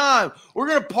great time. We're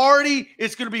gonna party.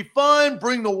 It's gonna be fun.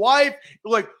 Bring the wife.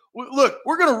 Look,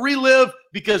 we're going to relive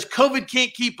because COVID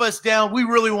can't keep us down. We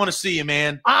really want to see you,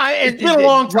 man. It's been a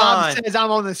long time. Rob says I'm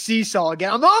on the seesaw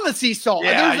again. I'm on the seesaw.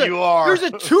 Yeah, you are. There's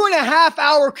a 2.5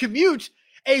 hour commute,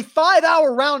 a 5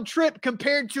 hour round trip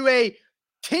compared to a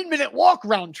 10-minute walk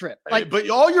round trip. But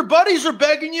all your buddies are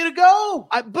begging you to go.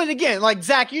 But again, like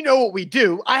Zach, you know what we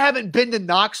do. I haven't been to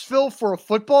Knoxville for a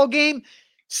football game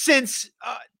since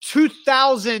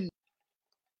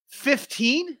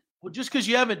 2015. Well, just because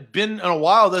you haven't been in a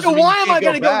while doesn't mean why you am I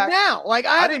going to go now?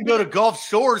 I didn't go to Gulf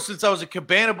Shores since I was a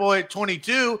Cabana boy at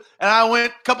 22, and I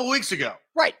went a couple weeks ago.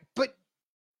 Right, but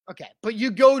you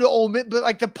go to Ole Miss.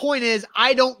 But the point is,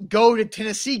 I don't go to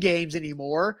Tennessee games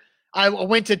anymore. I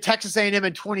went to Texas A&M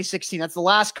in 2016. That's the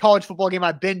last college football game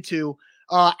I've been to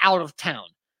out of town,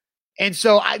 and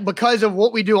so because of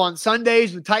what we do on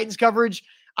Sundays with Titans coverage,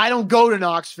 I don't go to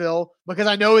Knoxville because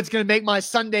I know it's going to make my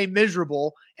Sunday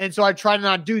miserable. And so I try to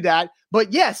not do that.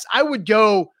 But yes, I would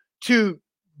go to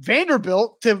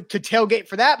Vanderbilt to tailgate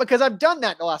for that because I've done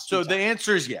that the last So the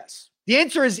answer is yes. The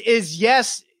answer is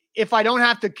yes if I don't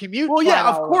have to commute. Well, yeah,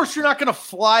 of course you're not going to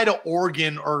fly to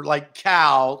Oregon or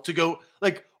Cal to go.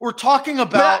 We're talking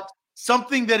about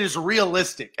something that is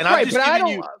realistic. And I'm just giving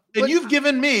you, and you've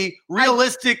given me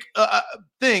realistic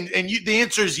things, and the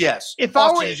answer is yes.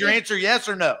 Is your answer yes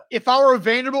or no? If I were a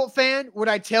Vanderbilt fan, would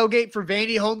I tailgate for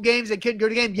Vandy home games and couldn't go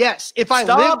to game? Yes. If I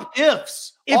lived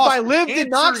in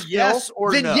Knoxville, yes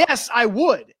or then no? Yes, I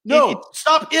would. No,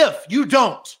 stop if. You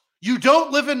don't. You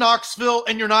don't live in Knoxville,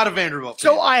 and you're not a Vanderbilt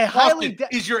fan. So I highly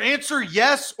is your answer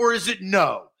yes or is it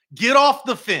no? Get off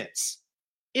the fence.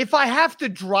 If I have to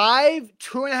drive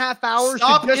 2.5 hours,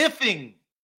 stop iffing.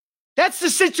 That's the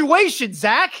situation,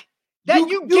 Zach.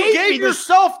 You gave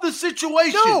yourself the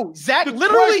situation. No, Zach,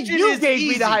 literally you gave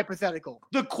me the hypothetical.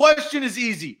 The question is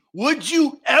easy. Would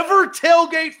you ever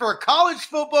tailgate for a college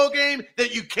football game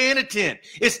that you can't attend?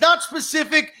 It's not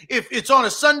specific if it's on a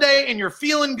Sunday and you're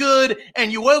feeling good and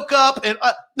you woke up and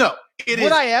no, it is.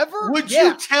 Would I ever? Would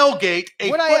you tailgate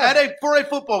for a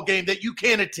football game that you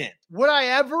can't attend? Would I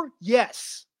ever?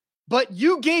 Yes. But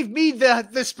you gave me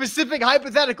the specific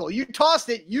hypothetical. You tossed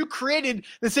it. You created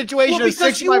the situation. Well,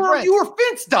 because you were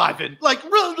fence diving.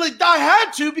 I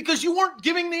had to because you weren't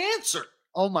giving the answer.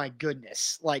 Oh my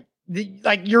goodness!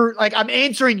 I'm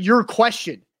answering your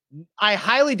question. I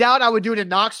highly doubt I would do it in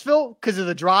Knoxville because of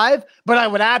the drive, but I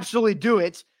would absolutely do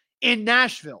it in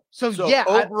Nashville. So yeah,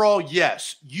 overall,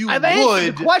 yes, you would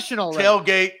answered the question already.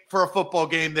 Tailgate for a football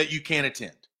game that you can't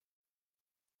attend.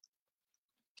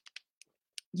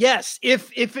 Yes,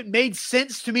 if it made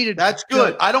sense to me to. That's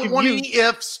good. I don't want any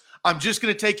ifs. I'm just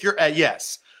going to take your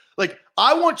yes.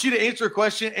 I want you to answer a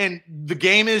question, and the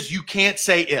game is you can't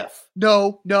say if.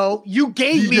 No. You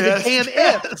gave me the damn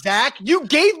if, Zach. You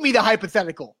gave me the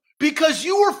hypothetical. Because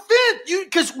you were fit.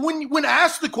 Because when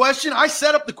asked the question, I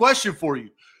set up the question for you.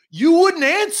 You wouldn't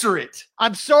answer it.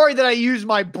 I'm sorry that I use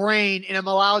my brain and I'm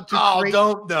allowed to.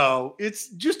 Don't know. It's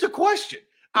just a question.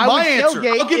 My answer.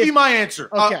 I'll give you my answer.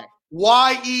 Okay.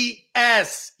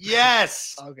 YES.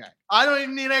 Yes. Okay. I don't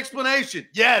even need an explanation.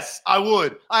 Yes, I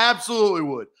would. I absolutely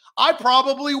would. I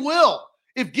probably will.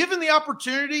 If given the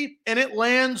opportunity and it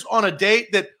lands on a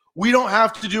date that we don't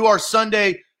have to do our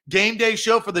Sunday game day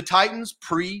show for the Titans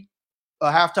pre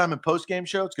halftime and post game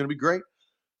show, it's going to be great.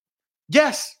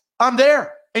 Yes, I'm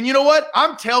there. And you know what?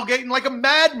 I'm tailgating like a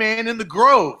madman in the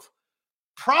Grove.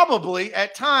 Probably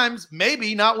at times,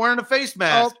 maybe not wearing a face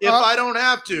mask if I don't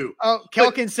have to.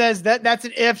 Kelkin says that's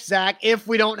an if, Zach, if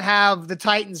we don't have the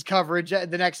Titans coverage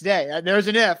the next day. There's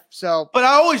an if. But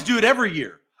I always do it every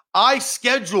year. I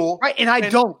schedule. Right, and I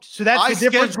don't. So that's the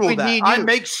difference between me and you. I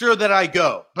make sure that I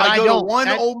go. But I go to one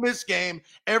Ole Miss game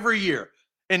every year.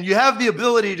 And you have the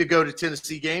ability to go to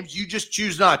Tennessee games. You just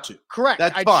choose not to. Correct.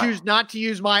 That's fine. Choose not to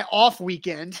use my off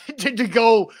weekend to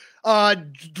go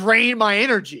drain my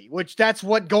energy, which that's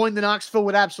what going to Knoxville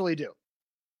would absolutely do.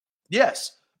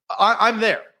 Yes, I'm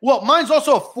there. Well, mine's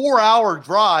also a 4-hour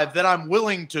drive that I'm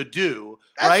willing to do.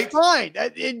 That's fine.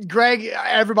 And Greg,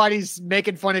 everybody's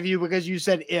making fun of you because you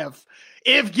said if.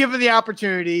 If given the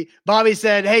opportunity, Bobby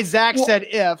said, hey, Zach said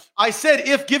if. I said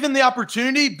if given the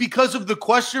opportunity because of the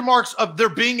question marks of there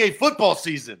being a football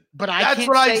season. But that's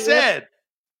what I said.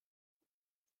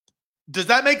 Does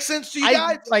that make sense to you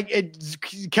guys?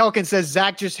 Kelkin says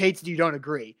Zach just hates that you don't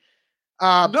agree.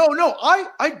 No,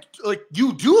 I like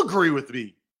you do agree with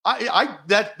me.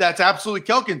 That's absolutely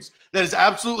Kelkin's. That is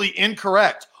absolutely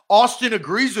incorrect. Austin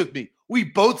agrees with me. We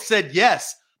both said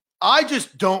yes. I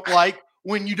just don't like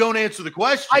when you don't answer the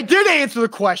question. I did answer the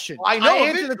question. I know. I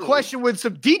answered the question with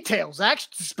some details,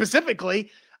 actually, specifically.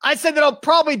 I said that I'll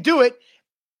probably do it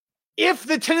if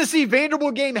the Tennessee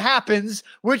Vanderbilt game happens,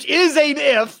 which is an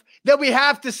if that we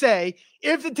have to say.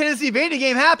 If the Tennessee Vandy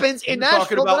game happens in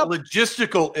Nashville. Talking about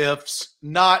logistical ifs,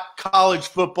 not college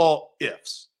football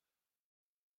ifs.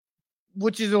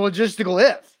 Which is a logistical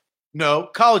if. No,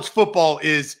 college football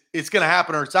is it's going to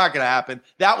happen or it's not going to happen.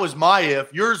 That was my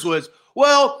if. Yours was,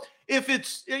 well, if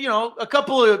it's, a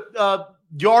couple of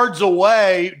yards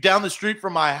away down the street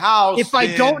from my house. If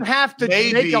I don't have to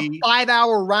make a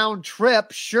 5-hour round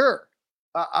trip, sure.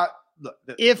 Look,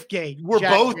 if Gate. We're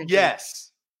both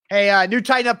yes. Hey, new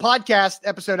Tighten Up podcast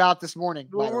episode out this morning.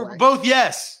 We're both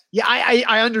yes. Yeah,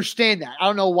 I understand that. I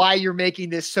don't know why you're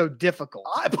making this so difficult.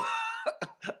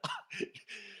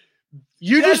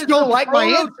 You just don't like my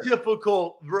answer.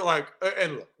 Difficult. We're like,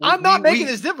 and look, I'm not making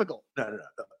this difficult. No.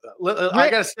 I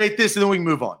got to state this and then we can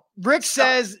move on. Rick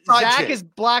says Zach is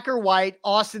black or white.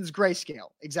 Austin's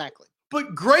grayscale. Exactly.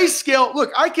 But grayscale,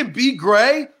 look, I can be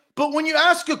gray, but when you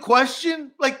ask a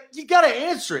question, like you got to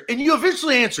answer it. And you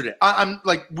eventually answered it. I'm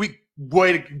like,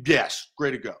 great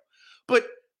to go. But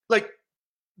like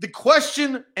the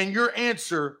question and your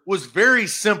answer was very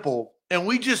simple. And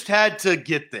we just had to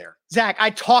get there. Zach, I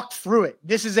talked through it.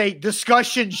 This is a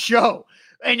discussion show.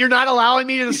 And you're not allowing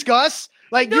me to discuss?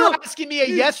 You're asking me a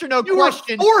yes or no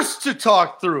question. You were forced to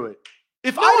talk through it.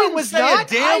 If I didn't say a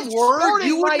damn word,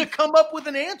 you wouldn't have come up with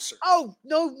an answer. Oh,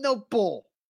 no, bull.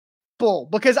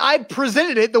 Because I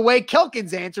presented it the way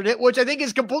Kelkins answered it, which I think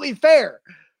is completely fair.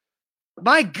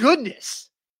 My goodness.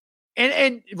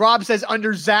 And Rob says,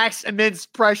 under Zach's immense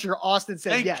pressure, Austin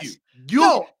said yes.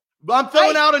 No. I'm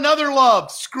throwing out another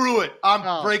love. Screw it.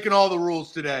 I'm breaking all the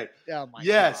rules today. Oh, my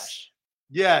gosh.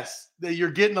 Yes. You're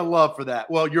getting a love for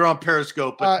that. Well, you're on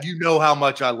Periscope, but you know how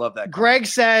much I love that. Greg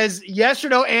says yes or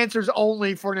no answers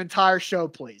only for an entire show,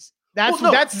 please. That's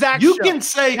Zach's You show. Can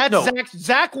say that's no.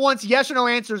 Zach wants yes or no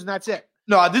answers, and that's it.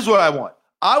 No, this is what I want.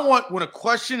 I want when a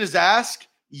question is asked,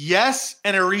 yes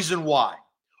and a reason why,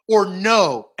 or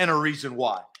no and a reason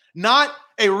why. Not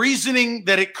a reasoning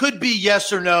that it could be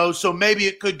yes or no, so maybe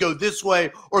it could go this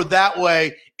way or that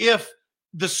way if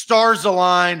the stars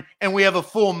align and we have a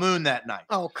full moon that night.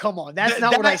 Oh, come on. That's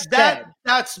not what I said.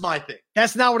 That's my thing.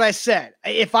 That's not what I said.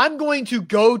 If I'm going to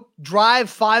go drive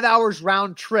 5 hours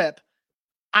round trip,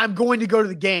 I'm going to go to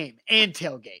the game and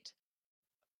tailgate.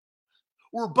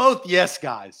 We're both yes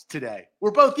guys today.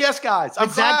 We're both yes guys.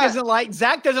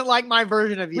 Zach doesn't like my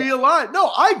version of yes. We align. No,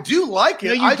 I do like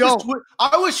it. No, you don't.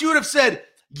 I wish you would have said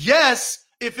yes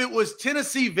if it was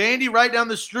Tennessee Vandy right down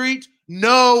the street.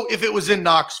 No, if it was in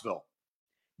Knoxville.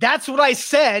 That's what I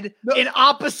said in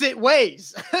opposite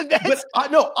ways. But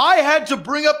I had to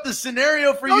bring up the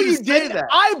scenario for you to say that.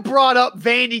 I brought up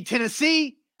Vandy,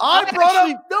 Tennessee.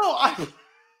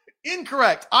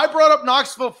 Incorrect. I brought up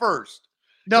Knoxville first.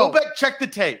 No. Go back, check the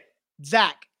tape.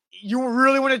 Zach, you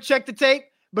really want to check the tape?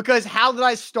 because how did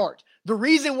I start? The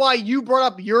reason why you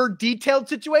brought up your detailed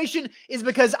situation is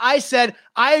because I said,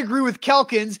 I agree with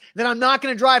Kelkins that I'm not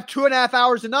going to drive 2.5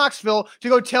 hours to Knoxville to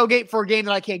go tailgate for a game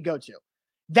that I can't go to.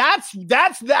 That's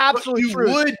the absolute truth.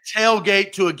 You would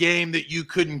tailgate to a game that you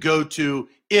couldn't go to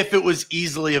if it was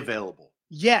easily available.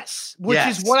 Yes, which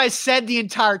is what I said the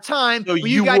entire time. So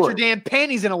you got your damn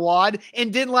panties in a wad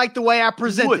and didn't like the way I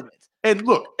presented it. And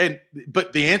look,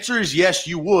 but the answer is yes,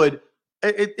 you would.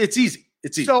 It's easy.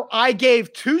 It's easy. So I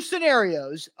gave two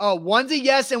scenarios. One's a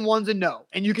yes and one's a no.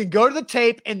 And you can go to the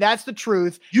tape, and that's the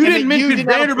truth. You didn't mention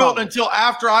Vanderbilt until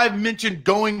after I mentioned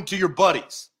going to your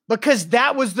buddies. Because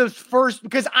that was the first,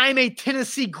 because I'm a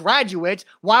Tennessee graduate.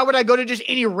 Why would I go to just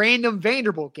any random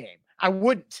Vanderbilt game? I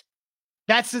wouldn't.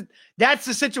 That's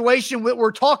the situation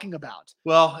we're talking about.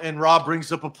 Well, and Rob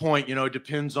brings up a point. It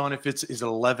depends on if it's an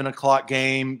 11 o'clock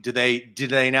game. Do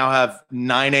they now have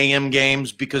 9 a.m.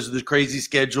 games because of the crazy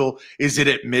schedule? Is it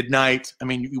at midnight? I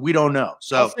mean, we don't know.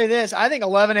 So I'll say this: I think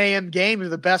 11 a.m. games are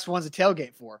the best ones to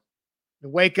tailgate for. To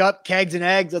wake up, kegs and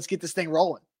eggs. Let's get this thing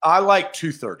rolling. I like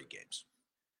 2:30 games.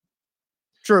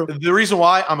 True. The reason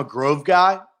why I'm a Grove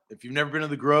guy. If you've never been to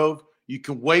the Grove, you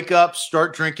can wake up,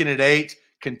 start drinking at 8.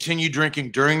 Continue drinking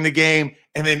during the game,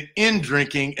 and then end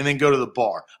drinking, and then go to the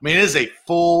bar. I mean, it is a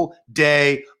full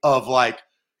day of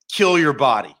kill your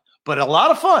body, but a lot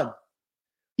of fun.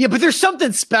 Yeah, but there's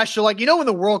something special. When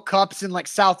the World Cup's in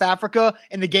South Africa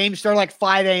and the games start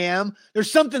 5 a.m.,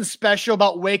 there's something special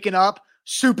about waking up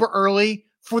super early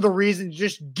for the reason to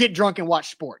just get drunk and watch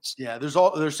sports. Yeah, there's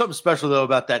something special though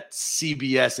about that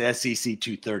CBS SEC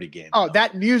 2:30 game. Oh,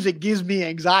 that music gives me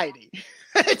anxiety.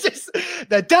 It's just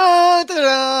the da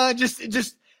da da.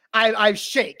 I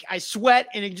shake, I sweat,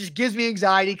 and it just gives me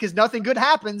anxiety because nothing good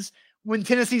happens when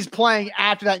Tennessee's playing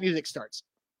after that music starts.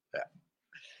 Yeah.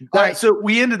 All right, so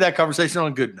we ended that conversation on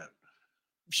a good note.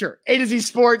 Sure. A to Z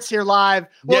Sports here live.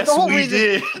 Well, yes, we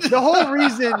did. The whole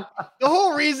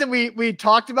reason we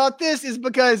talked about this is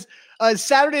because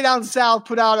Saturday Down South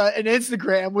put out an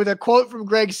Instagram with a quote from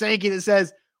Greg Sankey that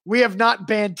says, "We have not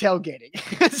banned tailgating."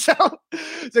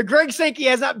 so Greg Sankey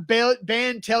has not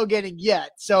banned tailgating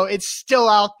yet. So it's still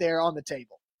out there on the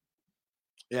table.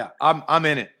 Yeah, I'm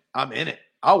in it. I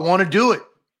want to do it.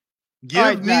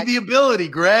 Give me the ability,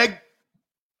 Greg.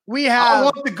 I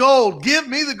want the gold. Give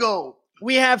me the gold.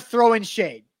 We have throwing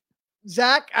shade.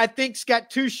 Zach, I think, has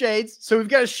got 2 shades. So we've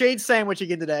got a shade sandwich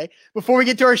again today. Before we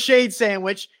get to our shade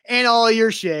sandwich and all of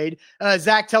your shade,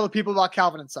 Zach, tell the people about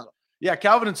Calvin and Subtle. Yeah,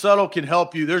 Calvin and Subtle can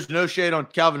help you. There's no shade on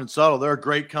Calvin and Subtle. They're a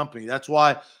great company. That's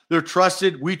why they're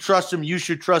trusted. We trust them. You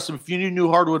should trust them. If you need new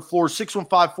hardwood floors,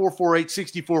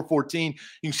 615-448-6414.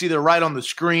 You can see they're right on the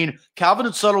screen.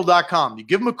 CalvinandSubtle.com. You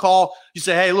give them a call. You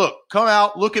say, hey, look, come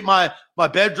out, look at my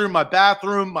bedroom, my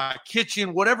bathroom, my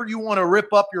kitchen, whatever you want to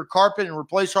rip up your carpet and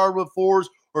replace hardwood floors,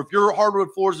 or if your hardwood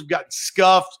floors have gotten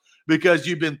scuffed because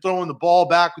you've been throwing the ball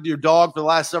back with your dog for the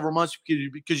last several months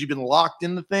because you've been locked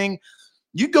in the thing,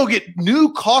 you go get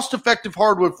new cost-effective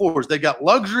hardwood floors. They got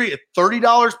luxury at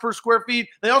 $30 per square feet.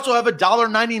 They also have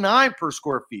 $1.99 per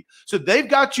square feet. So they've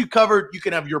got you covered. You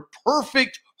can have your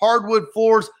perfect hardwood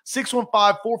floors,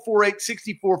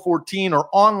 615-448-6414 or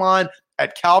online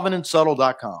at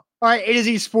calvinandsubtle.com. All right, A to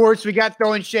Z Sports. We got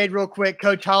throwing shade real quick.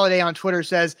 Coach Holiday on Twitter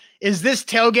says, is this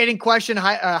tailgating question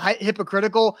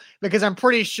hypocritical? Because I'm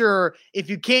pretty sure if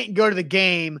you can't go to the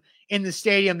game in the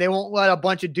stadium, they won't let a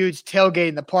bunch of dudes tailgate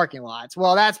in the parking lots.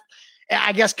 Well,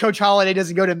 I guess Coach Holiday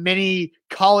doesn't go to many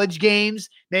college games.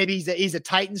 Maybe he's a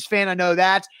Titans fan. I know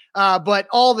that. But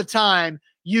all the time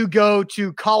you go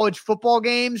to college football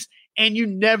games and you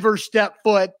never step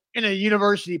foot in a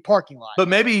university parking lot. But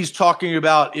maybe he's talking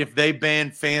about if they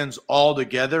ban fans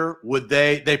altogether,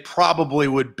 they probably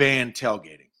would ban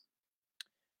tailgating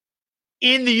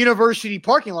in the university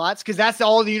parking lots, because that's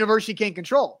all the university can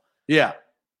control. Yeah.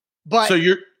 But so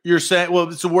you're saying,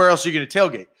 well, so where else are you going to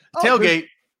tailgate? Tailgate.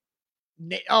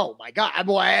 Oh my God.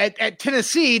 Well, at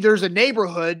Tennessee, there's a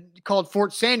neighborhood called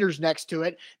Fort Sanders next to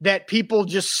it that people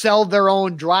just sell their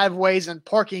own driveways and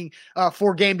parking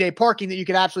for game day parking that you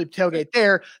could absolutely tailgate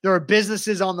there. There are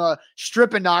businesses on the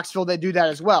strip in Knoxville that do that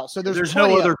as well. So there's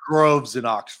no other groves in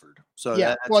Oxford. So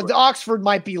yeah, the Oxford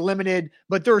might be limited,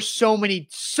 but there are so many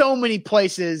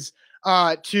places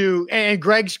and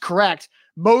Greg's correct.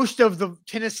 Most of the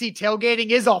Tennessee tailgating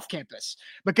is off campus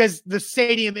because the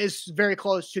stadium is very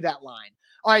close to that line.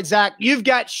 All right, Zach, you've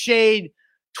got shade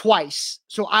twice,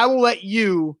 so I will let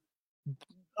you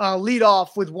lead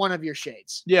off with one of your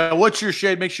shades. Yeah, what's your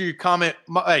shade? Make sure you comment.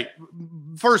 Hey,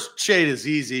 first shade is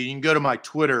easy. You can go to my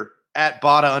Twitter at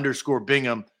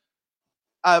 @Bada_Bingham.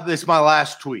 It's my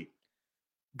last tweet.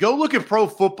 Go look at Pro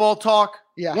Football Talk.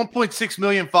 Yeah. 1.6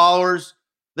 million followers.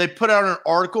 They put out an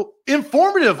article,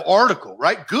 informative article,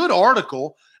 right? Good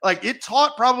article. Like, it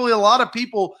taught probably a lot of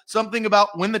people something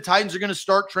about when the Titans are going to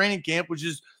start training camp, which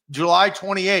is July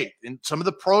 28th, and some of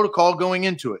the protocol going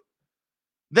into it.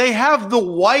 They have the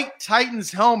white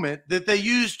Titans helmet that they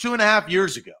used 2.5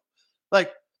 years ago.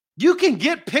 Like, you can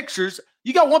get pictures.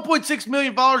 You got 1.6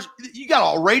 million followers. You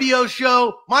got a radio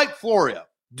show. Mike Florio,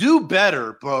 do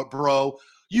better, bro.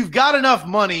 You've got enough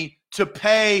money to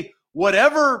pay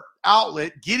whatever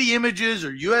outlet, Getty Images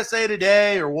or USA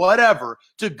Today or whatever,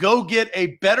 to go get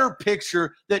a better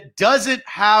picture that doesn't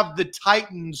have the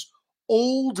Titans'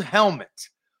 old helmet.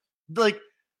 Like,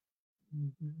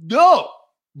 no,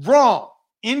 wrong,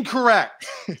 incorrect.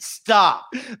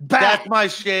 Stop. That's my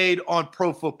shade on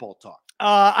Pro Football Talk.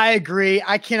 I agree.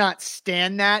 I cannot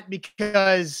stand that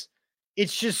because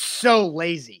it's just so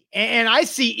lazy. And I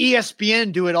see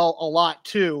ESPN do it a lot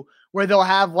too, where they'll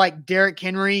have like Derrick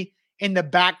Henry in the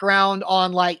background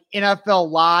on like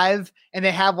NFL Live, and they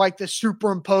have like the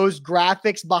superimposed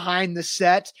graphics behind the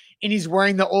set, and he's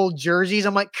wearing the old jerseys.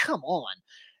 I'm like, come on.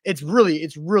 It's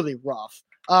really rough.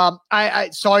 I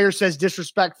Sawyer says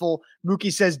disrespectful.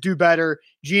 Mookie says do better.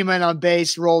 G-Man on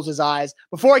base rolls his eyes.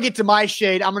 Before I get to my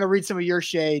shade, I'm going to read some of your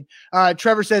shade.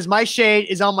 Trevor says, my shade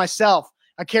is on myself.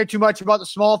 I care too much about the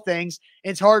small things,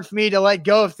 and it's hard for me to let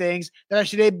go of things that I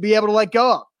should be able to let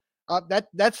go of.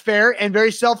 That's fair and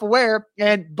very self-aware,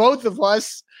 and both of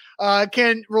us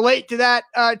can relate to that,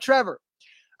 Trevor.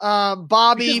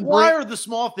 Bobby, why are the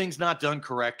small things not done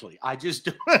correctly? I just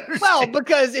don't understand. Well,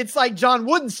 because it's like John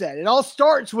Wooden said, it all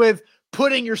starts with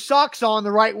putting your socks on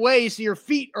the right way so your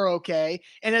feet are okay,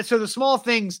 and so the small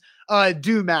things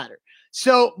do matter.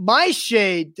 So my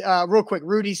shade, real quick,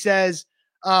 Rudy says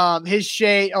his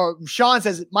shade, or Sean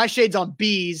says my shade's on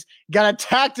bees. Got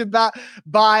attacked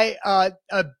by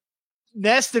a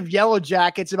nest of yellow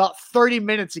jackets about 30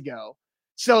 minutes ago.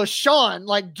 So Sean,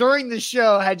 like during the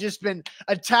show, had just been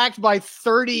attacked by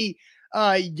 30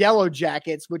 yellow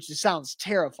jackets, which sounds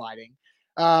terrifying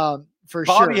for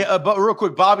Bobby, sure. But real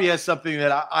quick, Bobby has something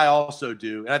that I also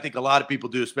do, and I think a lot of people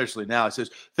do, especially now. It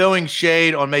says throwing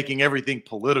shade on making everything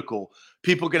political.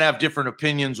 People can have different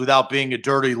opinions without being a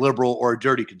dirty liberal or a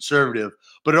dirty conservative,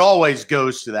 but it always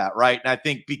goes to that, right? And I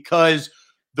think because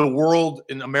the world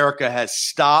in America has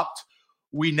stopped,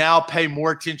 we now pay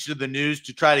more attention to the news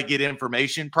to try to get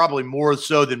information, probably more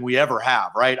so than we ever have,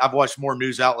 right? I've watched more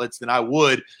news outlets than I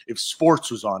would if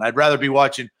sports was on. I'd rather be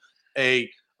watching a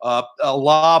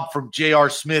lob from J.R.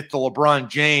 Smith to LeBron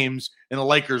James and the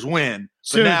Lakers win.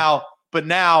 But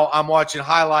now I'm watching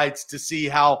highlights to see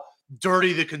how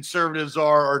dirty the conservatives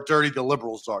are or dirty the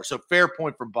liberals are. So fair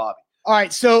point from Bobby. All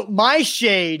right, so my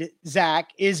shade,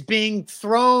 Zach, is being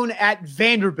thrown at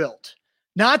Vanderbilt,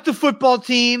 not the football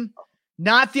team,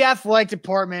 not the athletic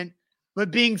department, but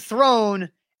being thrown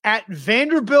at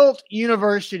Vanderbilt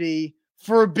University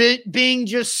for being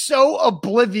just so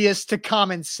oblivious to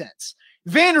common sense.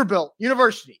 Vanderbilt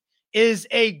University is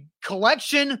a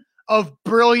collection of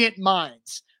brilliant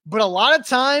minds, but a lot of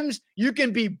times you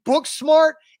can be book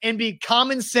smart and be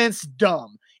common sense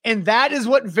dumb. And that is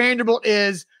what Vanderbilt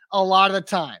is a lot of the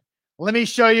time. Let me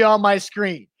show you on my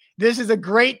screen. This is a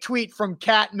great tweet from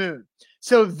Cat Moon.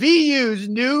 So VU's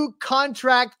new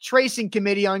contract tracing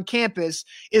committee on campus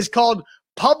is called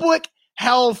Public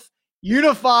Health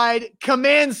Unified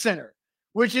Command Center,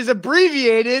 which is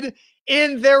abbreviated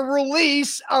in their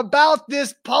release about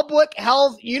this Public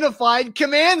Health Unified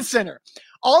Command Center.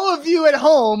 All of you at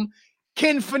home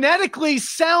can phonetically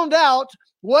sound out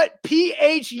what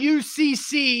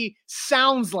PHUCC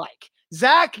sounds like.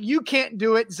 Zach, you can't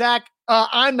do it. Zach,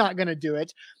 I'm not going to do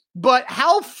it. But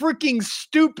how freaking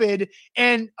stupid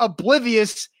and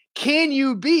oblivious can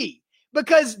you be?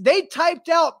 Because they typed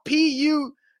out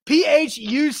PHUCC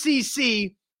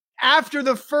after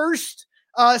the first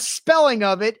spelling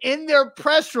of it in their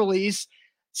press release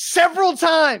several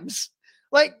times.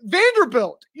 Like,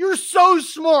 Vanderbilt, you're so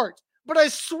smart, but I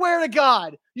swear to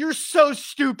God, you're so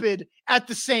stupid at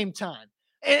the same time.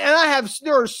 And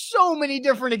there are so many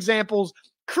different examples.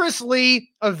 Chris Lee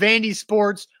of Vandy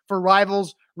Sports for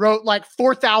Rivals wrote like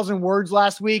 4,000 words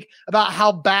last week about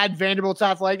how bad Vanderbilt's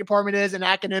athletic department is and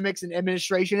academics and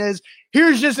administration is.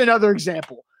 Here's just another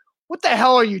example. What the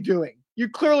hell are you doing? You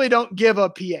clearly don't give a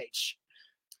PH.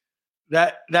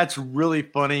 That's really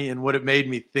funny, and what it made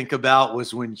me think about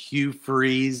was when Hugh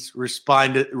Freeze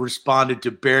responded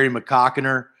to Barry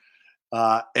McCockiner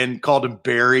and called him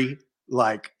Barry,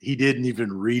 like he didn't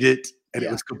even read it. and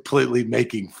it was completely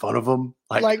making fun of him.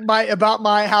 Like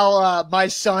my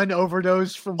son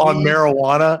overdosed from on weed.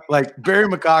 marijuana. Like Barry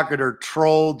McCockiner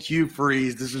trolled Hugh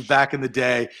Freeze. This was back in the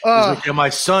day. He's like, yeah, my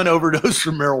son overdosed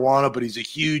from marijuana, but he's a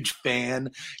huge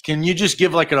fan. Can you just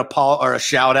give like an apology or a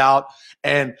shout out?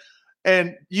 And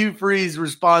Hugh Freeze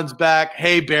responds back,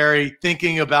 hey, Barry,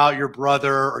 thinking about your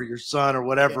brother or your son or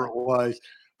whatever it was,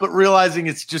 but realizing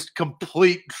it's just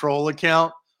complete troll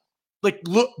account. Like,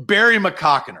 look, Barry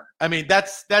McCockiner. I mean,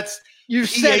 that's you've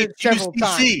said it several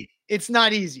times. It's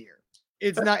not easier.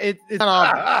 It's not obvious.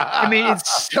 I mean,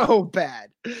 it's so bad.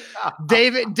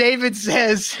 David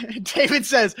says,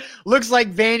 looks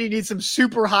like Vandy needs some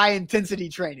super high intensity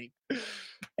training.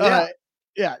 Yeah,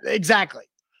 exactly.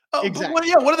 Exactly.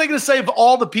 What are they going to say of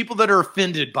all the people that are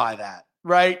offended by that?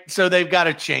 Right. So they've got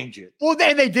to change it. Well,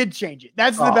 they did change it.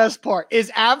 That's the best part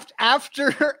is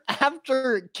after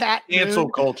Cat cancel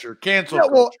Moon, culture.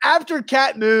 Well, after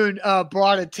Cat Moon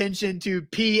brought attention to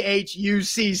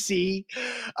PHUCC,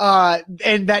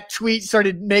 and that tweet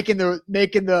started making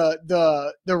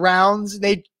the rounds,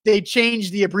 they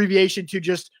changed the abbreviation to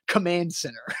just Command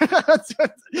Center.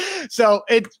 So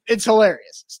it's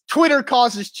hilarious. Twitter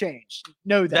causes change.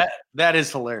 Know that. That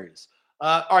is hilarious.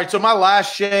 All right. So my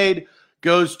last shade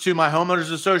goes to my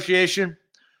homeowners association.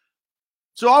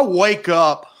 So I wake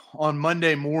up on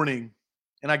Monday morning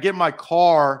and I get in my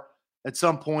car at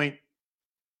some point,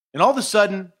 and all of a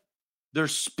sudden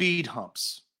there's speed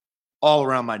humps all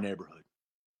around my neighborhood.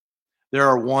 There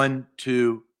are 1,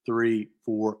 2, 3,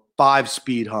 4, 5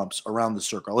 speed humps around the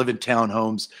circle. I live in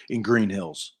townhomes in Green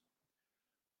Hills.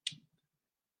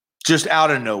 Just out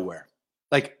of nowhere.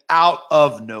 Like out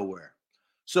of nowhere.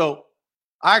 So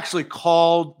I actually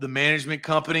called the management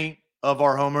company of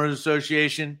our homeowners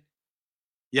association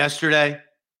yesterday.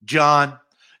 John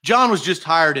was just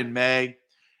hired in May.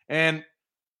 And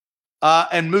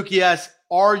Mookie asked,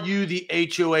 are you the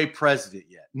HOA president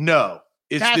yet? No.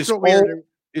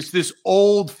 It's this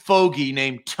old fogey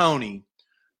named Tony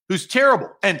who's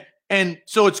terrible. And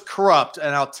so it's corrupt.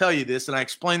 And I'll tell you this, and I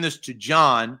explained this to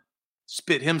John,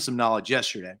 spit him some knowledge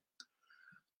yesterday.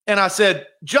 And I said,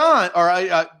 John,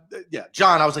 I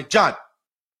was like, John,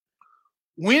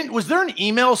 when was there an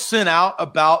email sent out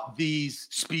about these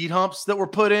speed humps that were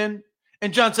put in?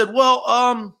 And John said, well,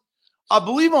 I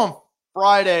believe on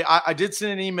Friday I did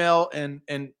send an email,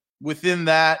 and within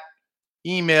that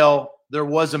email there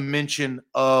was a mention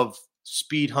of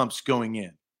speed humps going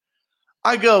in.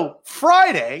 I go,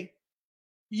 Friday?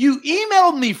 You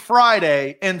emailed me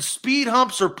Friday and speed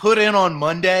humps are put in on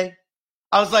Monday?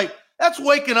 I was like, that's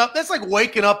waking up. That's like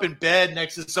waking up in bed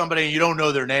next to somebody and you don't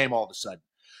know their name all of a sudden.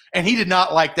 And he did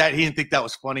not like that. He didn't think that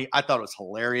was funny. I thought it was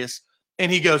hilarious.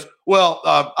 And he goes, well,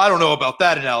 I don't know about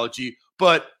that analogy,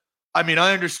 but I mean,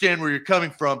 I understand where you're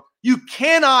coming from. You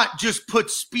cannot just put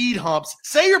speed humps.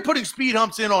 Say you're putting speed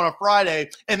humps in on a Friday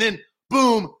and then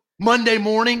boom, Monday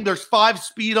morning, there's 5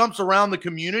 speed humps around the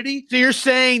community. So you're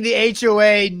saying the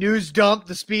HOA news dumped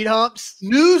the speed humps?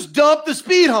 News dumped the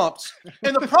speed humps.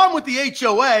 And the problem with the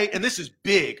HOA, and this is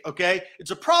big, okay?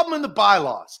 It's a problem in the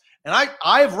bylaws. And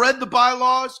I've read the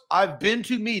bylaws. I've been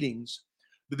to meetings.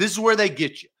 But this is where they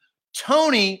get you.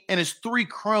 Tony and his 3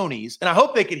 cronies, and I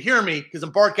hope they could hear me because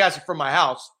I'm broadcasting from my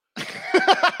house.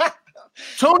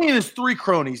 Tony and his 3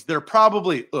 cronies, they're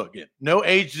probably, look, again, no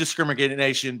age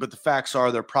discrimination, but the facts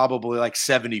are they're probably like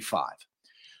 75.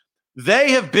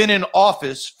 They have been in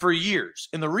office for years.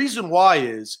 And the reason why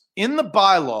is in the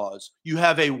bylaws, you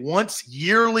have a once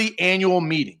yearly annual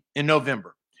meeting in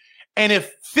November. And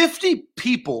if 50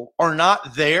 people are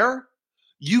not there,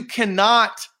 you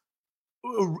cannot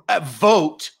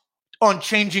vote on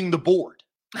changing the board.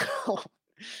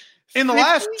 In the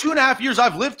last 2.5 years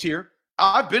I've lived here,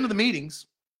 I've been to the meetings.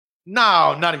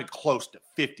 No, not even close to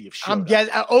 50 of showed I'm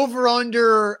guessing over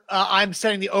under. I'm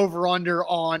setting the over under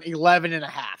on 11.5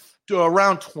 to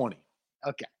around 20.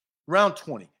 Okay, around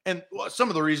 20. And some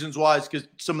of the reasons why is because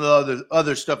some of the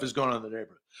other stuff is going on in the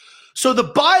neighborhood. So the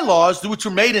bylaws, which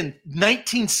were made in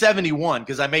 1971,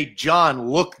 because I made John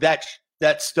look that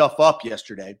stuff up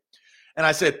yesterday, and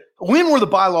I said, when were the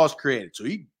bylaws created? So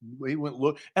he went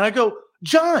look, and I go,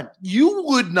 John, you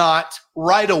would not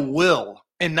write a will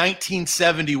in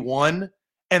 1971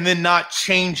 and then not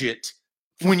change it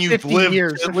when you've lived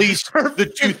years. At least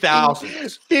the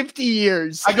 2000s. 50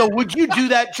 years. I go, would you do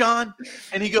that, John?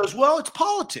 And he goes, well, it's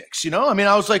politics, you know? I mean,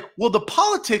 I was like, well, the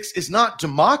politics is not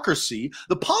democracy.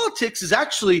 The politics is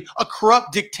actually a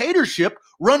corrupt dictatorship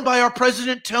run by our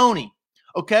president, Tony.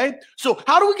 Okay. So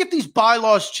how do we get these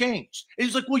bylaws changed? And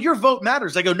he's like, well, your vote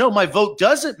matters. I go, no, my vote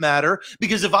doesn't matter,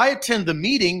 because if I attend the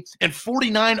meeting and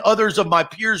 49 others of my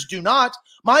peers do not,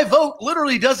 my vote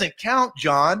literally doesn't count,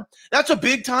 John. That's a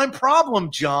big time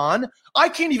problem, John. I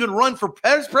can't even run for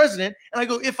president. And I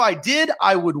go, if I did,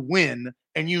 I would win.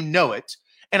 And you know it.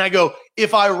 And I go,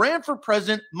 if I ran for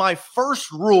president, my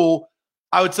first rule,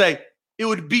 I would say it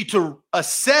would be to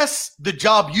assess the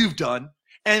job you've done,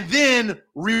 and then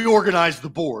reorganize the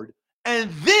board. And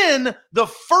then the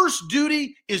first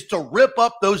duty is to rip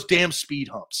up those damn speed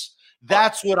humps.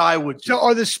 That's what I would do. So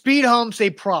are the speed humps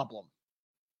a problem?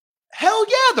 Hell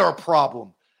yeah, they're a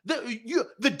problem.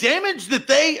 The damage that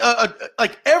they,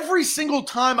 like every single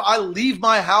time I leave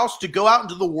my house to go out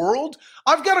into the world,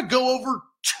 I've got to go over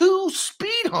 2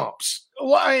 speed humps.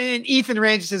 Well, and Ethan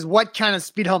Range says, what kind of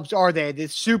speed humps are they? The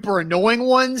super annoying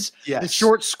ones? Yes. The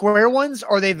short square ones?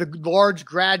 Or are they the large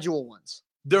gradual ones?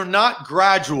 They're not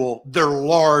gradual. They're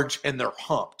large and they're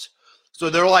humped. So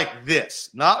they're like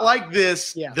this, not like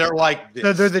this. Yeah. They're like this.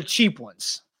 So they're the cheap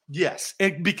ones. Yes.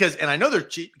 And I know they're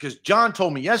cheap because John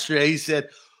told me yesterday, he said,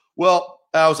 well,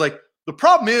 I was like, the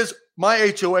problem is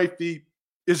my HOA fee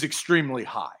is extremely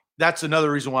high. That's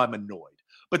another reason why I'm annoyed.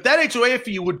 But that HOA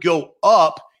fee would go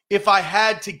up if I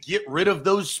had to get rid of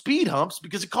those speed humps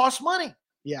because it costs money.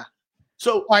 Yeah.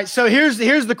 So, all right. So here's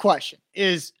the question: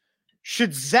 is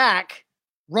should Zach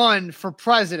run for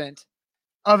president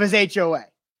of his HOA?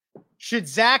 Should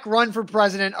Zach run for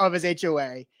president of his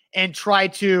HOA and try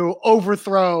to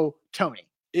overthrow Tony?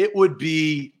 It would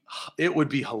be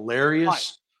hilarious,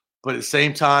 right, but at the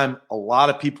same time, a lot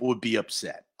of people would be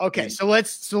upset. Okay, so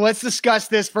let's discuss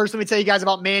this. First, let me tell you guys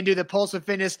about Mandu, the Pulse of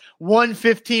Fitness. 1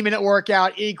 15-minute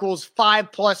workout equals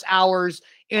 5+ hours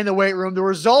in the weight room. The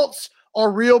results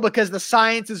are real because the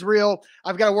science is real.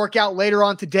 I've got to work out later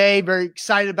on today. Very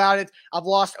excited about it. I've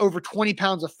lost over 20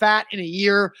 pounds of fat in a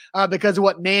year because of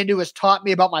what Mandu has taught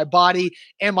me about my body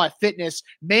and my fitness.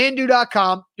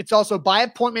 Mandu.com. It's also by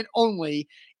appointment only,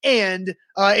 and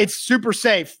it's super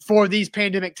safe for these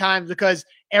pandemic times because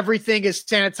everything is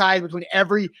sanitized between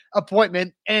every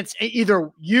appointment, and it's either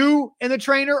you and the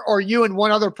trainer or you and one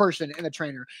other person and the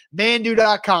trainer.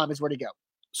 Mandu.com is where to go.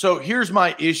 So here's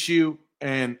my issue,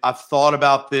 and I've thought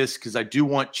about this because I do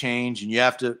want change, and you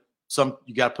got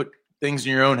to put things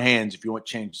in your own hands if you want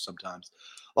change sometimes.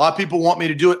 A lot of people want me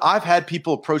to do it. I've had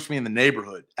people approach me in the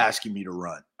neighborhood asking me to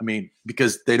run. I mean,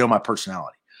 because they know my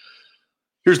personality.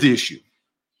 Here's the issue.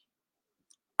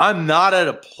 I'm not at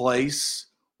a place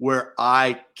where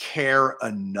I care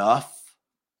enough,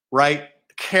 right?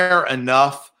 Care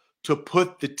enough to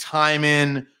put the time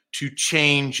in to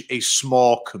change a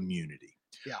small community,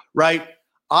 right?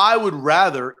 I would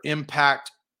rather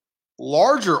impact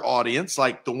larger audience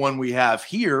like the one we have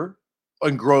here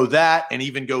and grow that and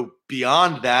even go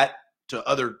beyond that to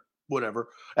other whatever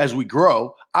as we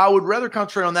grow. I would rather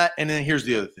concentrate on that. And then here's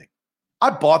the other thing.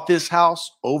 I bought this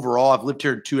house overall. I've lived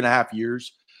here in 2.5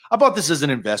 years. I bought this as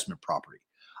an investment property.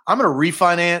 I'm going to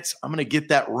refinance. I'm going to get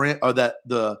that rent or that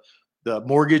the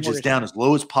mortgage is down as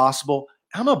low as possible.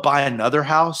 I'm going to buy another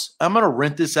house. I'm going to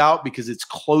rent this out because it's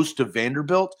close to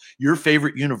Vanderbilt, your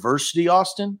favorite university,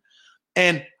 Austin.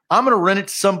 And I'm going to rent it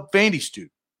to some Vandy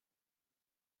student.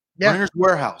 Renter's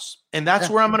Warehouse. And that's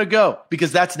where I'm going to go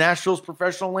because that's Nashville's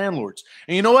professional landlords.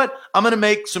 And you know what? I'm going to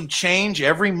make some change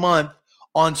every month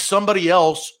on somebody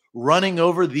else running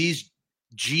over these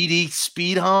GD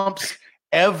speed humps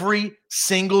every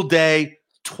single day,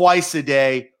 twice a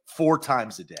day, 4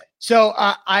 times a day. So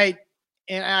I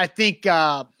think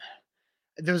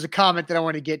there was a comment that I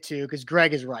want to get to because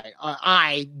Greg is right.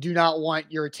 I do not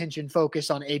want your attention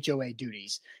focused on HOA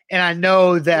duties. And I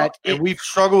know that we've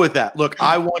struggled with that. Look,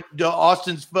 I want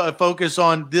Austin's focus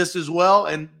on this as well.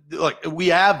 And like we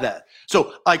have that.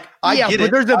 So like, I get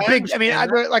it. There's a big,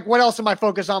 like what else am I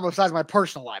focused on besides my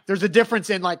personal life? There's a difference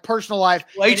in like personal life.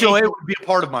 Well, HOA would be a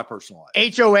part of my personal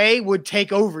life. HOA would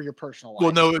take over your personal life.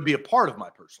 Well, no, it would be a part of my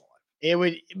personal life. It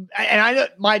would. And I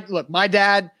know my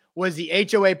dad was the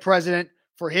HOA president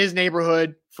for his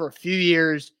neighborhood for a few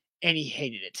years and he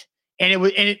hated it.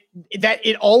 And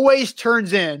it always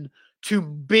turns in to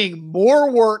being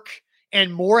more work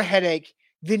and more headache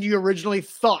than you originally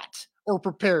thought or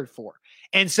prepared for.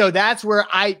 And so that's where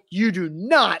you do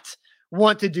not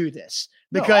want to do this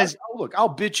because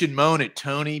I'll bitch and moan at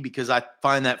Tony because I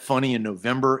find that funny in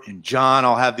November, and John,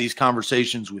 I'll have these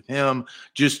conversations with him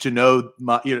just to know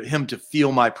him to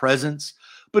feel my presence.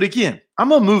 But again, I'm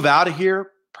going to move out of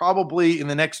here probably in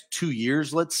the next 2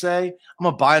 years. Let's say I'm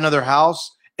going to buy another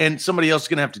house and somebody else is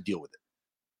going to have to deal with it.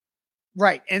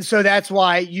 Right. And so that's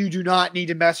why you do not need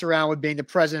to mess around with being the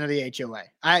president of the HOA.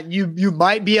 You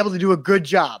might be able to do a good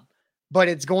job, but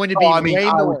it's going to be way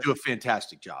I more. would do a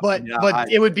fantastic job. But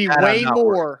it would be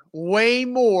way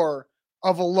more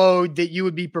of a load that you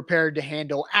would be prepared to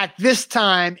handle at this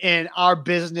time in our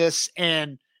business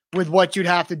and with what you'd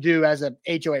have to do as a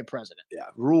HOA president. Yeah.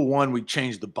 Rule 1, we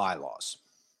changed the bylaws.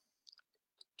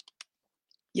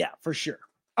 Yeah, for sure.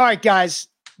 All right, guys.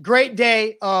 Great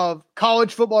day of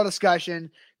college football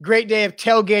discussion. Great day of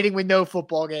tailgating with no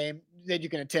football game that you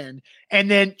can attend.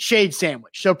 And then Shade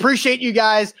Sandwich. So appreciate you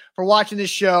guys for watching this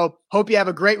show. Hope you have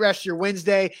a great rest of your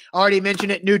Wednesday. I already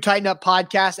mentioned it. New Tighten Up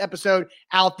podcast episode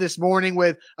out this morning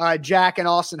with Jack and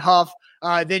Austin Huff.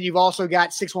 Then you've also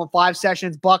got 615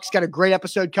 Sessions. Buck's got a great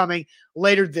episode coming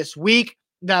later this week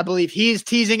that I believe he's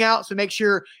teasing out. So make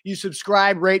sure you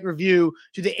subscribe, rate, review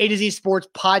to the A to Z Sports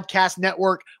Podcast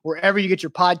Network, wherever you get your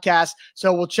podcasts.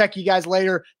 So we'll check you guys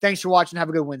later. Thanks for watching. Have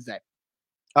a good Wednesday.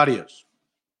 Adios.